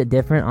little bit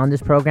different on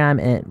this program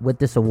and with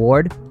this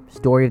award,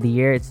 story of the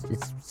year. It's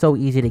so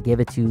easy to give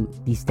it to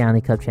the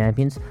Stanley Cup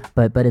champions,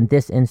 but in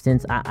this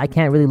instance, I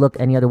can't really look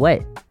any other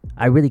way.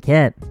 I really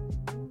can't.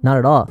 Not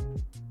at all.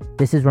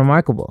 This is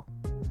remarkable.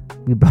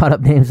 We brought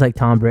up names like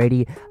Tom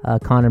Brady,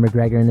 Conor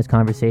McGregor in this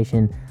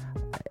conversation.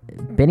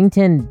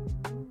 Binnington,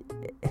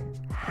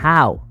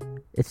 how?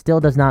 It still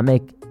does not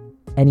make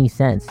any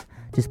sense.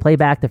 Just play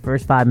back the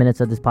first 5 minutes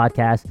of this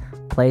podcast.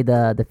 Play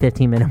the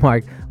 15-minute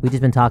mark. We've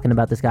just been talking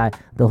about this guy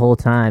the whole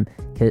time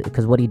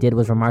because what he did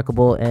was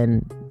remarkable,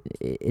 and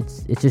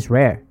it's just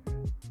rare.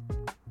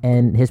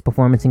 And his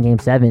performance in Game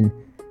 7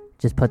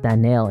 just put that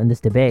nail in this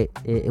debate.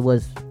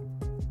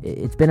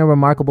 It's been a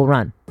remarkable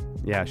run.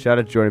 Yeah, shout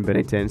out to Jordan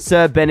Bennington.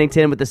 Sir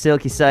Bennington with the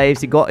silky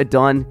saves. He got it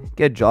done.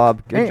 Good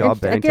job. Good job,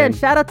 Bennington. Again,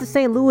 shout out to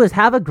St. Louis.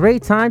 Have a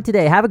great time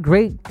today. Have a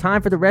great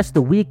time for the rest of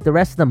the week, the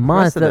rest of the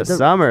month. The rest of the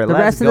summer. The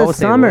rest of the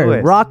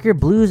summer. Rock your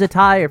Blues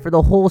attire for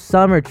the whole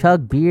summer.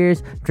 Chug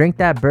beers. Drink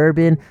that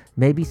bourbon.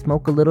 Maybe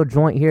smoke a little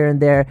joint here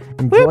and there.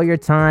 Enjoy your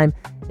time.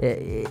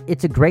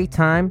 It's a great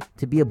time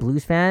to be a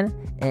Blues fan.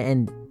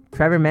 And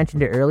Trevor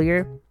mentioned it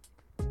earlier.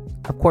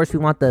 Of course, we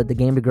want the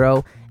game to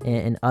grow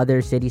and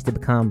other cities to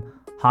become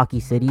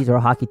hockey cities or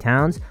hockey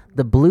towns.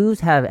 The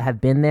Blues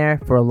have been there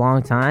for a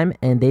long time,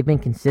 and they've been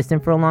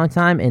consistent for a long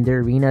time, and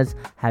their arenas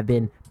have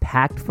been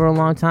packed for a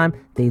long time.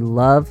 They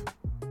love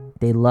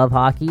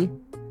hockey,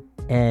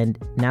 and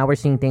now we're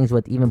seeing things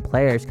with even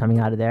players coming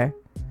out of there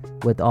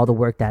with all the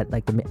work that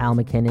like the Al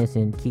McInnes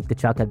and Keith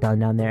Tkachuk have done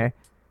down there,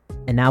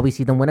 and now we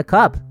see them win a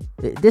cup.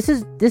 This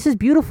is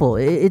beautiful.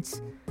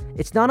 It's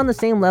not on the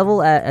same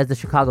level as the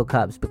Chicago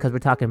Cubs because we're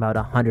talking about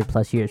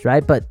 100+ years,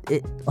 right? But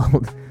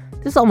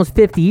this is almost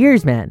 50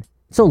 years, man.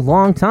 It's a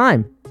long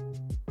time.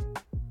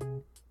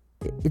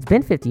 It's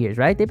been 50 years,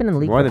 right? They've been in the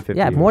league. More than 50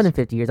 years. Yeah, more than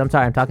 50 years. I'm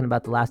sorry. I'm talking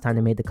about the last time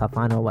they made the cup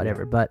final or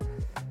whatever. But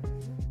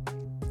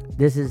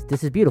this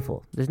is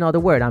beautiful. There's no other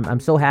word.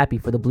 I'm so happy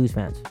for the Blues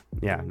fans.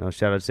 Yeah, no,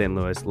 shout out to St.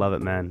 Louis. Love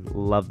it, man.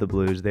 Love the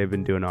Blues. They've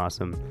been doing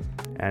awesome.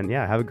 And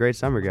yeah, have a great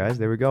summer, guys.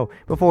 There we go.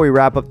 Before we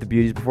wrap up the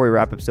beauties, before we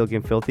wrap up Silky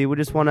and Filthy, we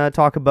just want to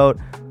talk about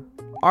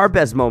our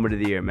best moment of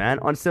the year, man,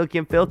 on Silky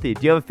and Filthy.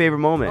 Do you have a favorite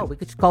moment? Oh, we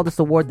could just call this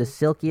award the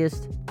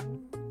silkiest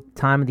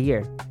time of the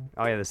year.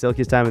 Oh, yeah, the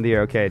silkiest time of the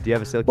year. Okay, do you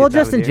have a silkiest Well, time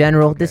just of the in year?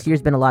 general, Okay. This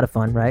year's been a lot of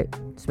fun, right?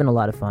 It's been a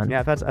lot of fun.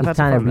 Yeah, I've had we some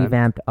kind of fun, man.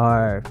 revamped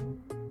our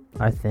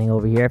thing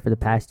over here for the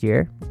past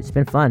year. It's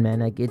been fun, man.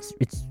 Like it's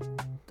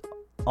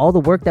all the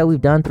work that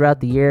we've done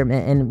throughout the year,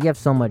 and we have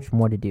so much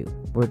more to do.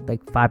 We're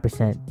like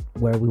 5%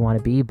 where we want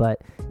to be,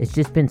 but it's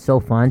just been so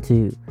fun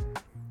to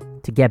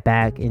get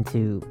back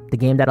into the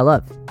game that I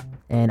love.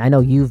 And I know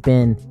you've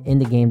been in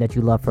the game that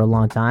you love for a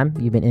long time.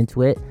 You've been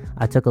into it.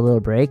 I took a little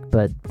break,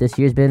 but this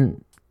year's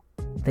been,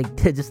 like,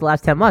 just the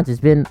last 10 months,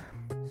 it's been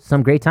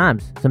some great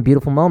times, some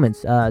beautiful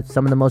moments,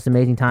 some of the most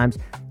amazing times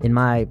in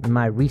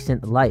my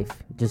recent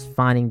life. Just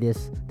finding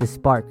this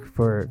spark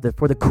for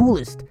the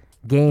coolest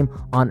game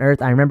on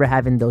earth. I remember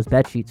having those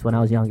bed sheets when I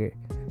was younger.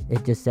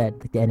 It just said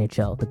the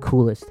NHL, the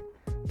coolest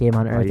game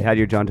on earth. You had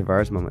your John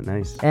Tavares moment.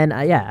 Nice. And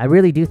I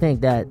really do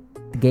think that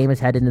the game is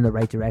headed in the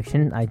right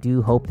direction. I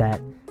do hope that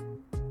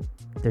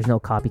there's no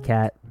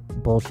copycat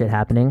bullshit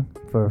happening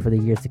for the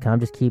years to come.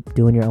 Just keep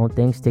doing your own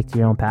thing, stick to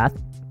your own path.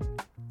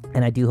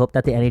 And I do hope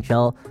that the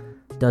NHL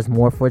does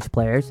more for its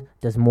players,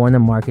 does more in the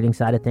marketing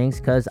side of things,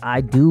 because I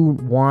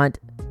don't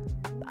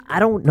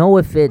know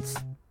if it's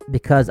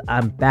because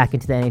I'm back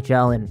into the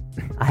NHL and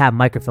I have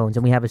microphones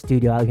and we have a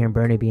studio out here in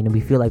Burnaby and we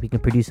feel like we can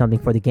produce something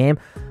for the game.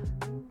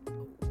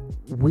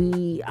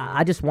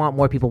 I just want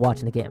more people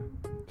watching the game.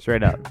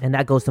 Straight up. And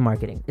that goes to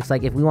marketing. It's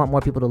like if we want more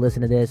people to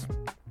listen to this,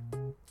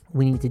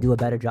 we need to do a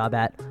better job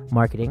at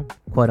marketing,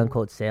 quote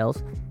unquote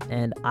sales.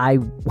 And I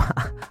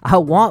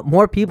want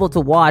more people to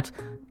watch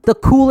the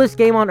coolest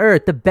game on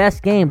earth, the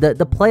best game, the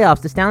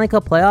playoffs, the Stanley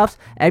Cup playoffs.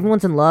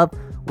 Everyone's in love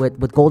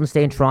with Golden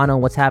State and Toronto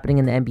and what's happening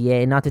in the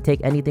NBA, and not to take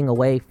anything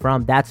away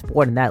from that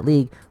sport and that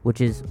league,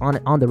 which is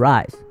on the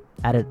rise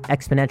at an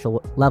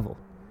exponential level.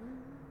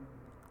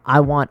 I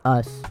want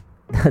us,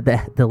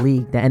 the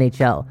league, the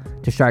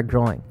NHL, to start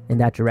growing in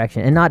that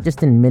direction, and not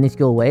just in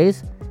minuscule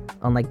ways,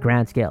 on like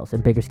grand scales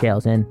and bigger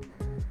scales. And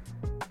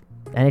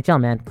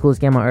NHL, man,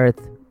 coolest game on earth.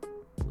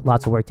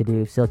 Lots of work to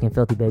do. Silky and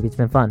Filthy, baby. It's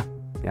been fun.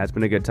 Yeah, it's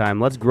been a good time.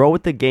 Let's grow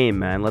with the game,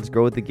 man. Let's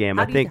grow with the game.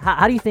 How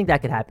do you think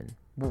that could happen?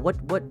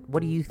 What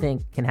do you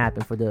think can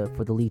happen for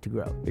the league to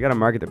grow? They got to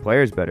market their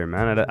players better,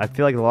 man. I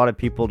feel like a lot of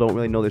people don't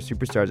really know their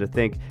superstars. I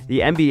think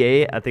the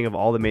NBA, of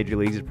all the major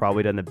leagues, has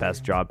probably done the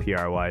best job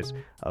PR-wise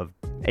of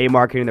A,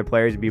 marketing their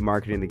players, and B,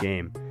 marketing the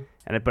game.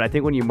 But I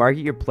think when you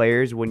market your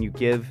players, when you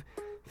give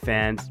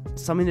fans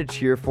something to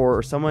cheer for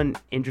or someone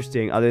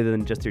interesting other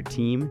than just their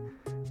team,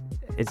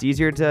 it's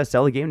easier to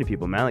sell the game to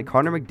people, man. Like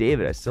Connor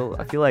McDavid.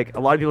 I feel like a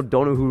lot of people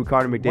don't know who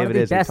Connor McDavid is. One of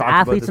the is. best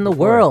athletes in the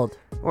world.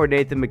 Or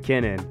Nathan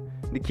McKinnon,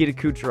 Nikita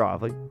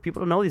Kucherov. Like,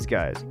 people don't know these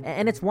guys.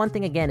 And it's one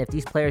thing, again, if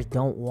these players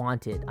don't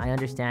want it. I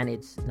understand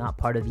it's not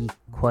part of the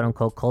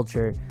quote-unquote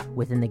culture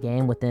within the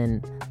game,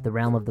 within the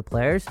realm of the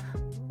players.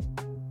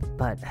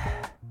 But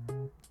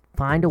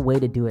find a way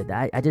to do it.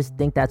 I just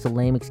think that's a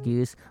lame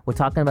excuse. We're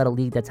talking about a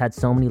league that's had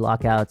so many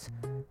lockouts,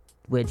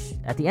 which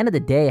at the end of the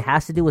day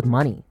has to do with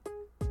money.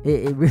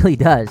 It really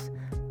does.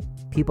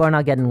 People are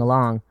not getting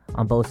along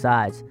on both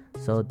sides,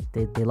 so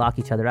they lock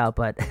each other out.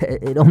 But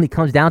it only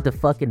comes down to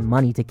fucking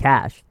money, to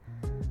cash.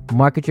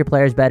 Market your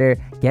players better.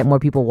 Get more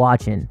people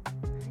watching.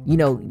 You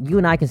know, you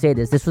and I can say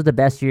this. This was the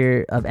best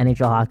year of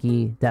NHL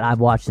hockey that I've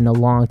watched in a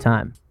long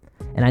time.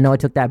 And I know I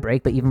took that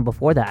break, but even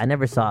before that, I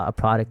never saw a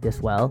product this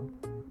well.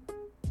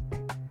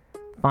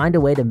 Find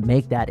a way to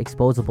make that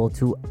exposable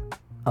to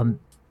a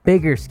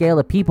bigger scale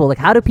of people. Like,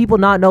 how do people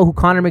not know who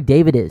Connor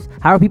McDavid is?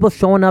 How are people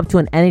showing up to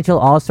an NHL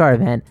All-Star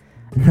event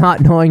not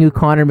knowing who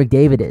Connor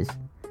McDavid is?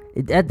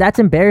 That's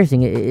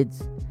embarrassing.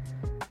 It's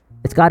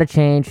got to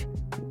change.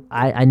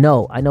 I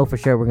know for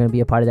sure we're going to be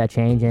a part of that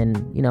change,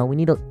 and we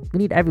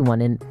need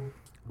everyone. And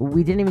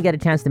we didn't even get a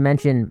chance to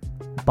mention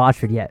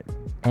Boschford yet,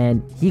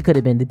 and he could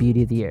have been the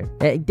beauty of the year.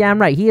 Damn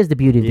right, he is the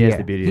beauty of the year.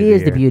 He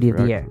is the beauty of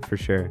the year for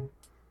sure.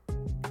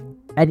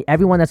 And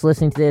everyone that's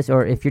listening to this,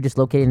 or if you're just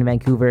located in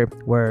Vancouver,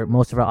 where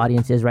most of our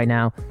audience is right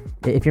now,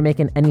 if you're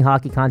making any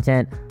hockey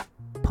content,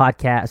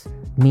 podcasts,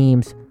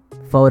 memes,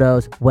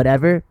 photos,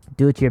 whatever,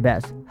 do it to your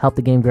best. Help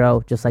the game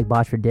grow, just like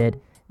Boschford did,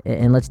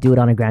 and let's do it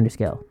on a grander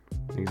scale.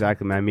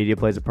 Exactly, man. Media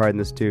plays a part in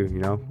this too.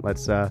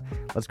 Let's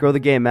grow the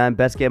game, man.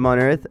 Best game on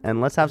earth,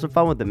 and let's have some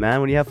fun with it, man.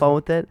 When you have fun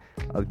with it,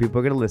 other people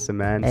are gonna listen,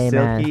 man. Hey,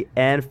 Silky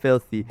and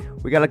Filthy.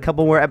 We got a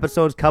couple more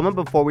episodes coming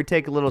before we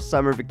take a little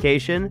summer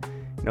vacation.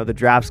 The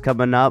draft's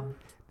coming up.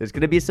 There's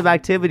going to be some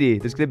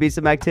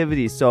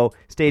activity. So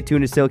stay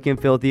tuned to Silky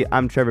and Filthy.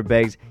 I'm Trevor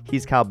Beggs.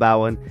 He's Kyle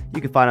Bowen.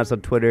 You can find us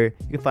on Twitter.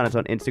 You can find us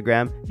on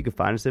Instagram. You can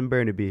find us in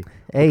Burnaby.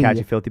 We'll catch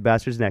you filthy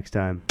bastards next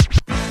time.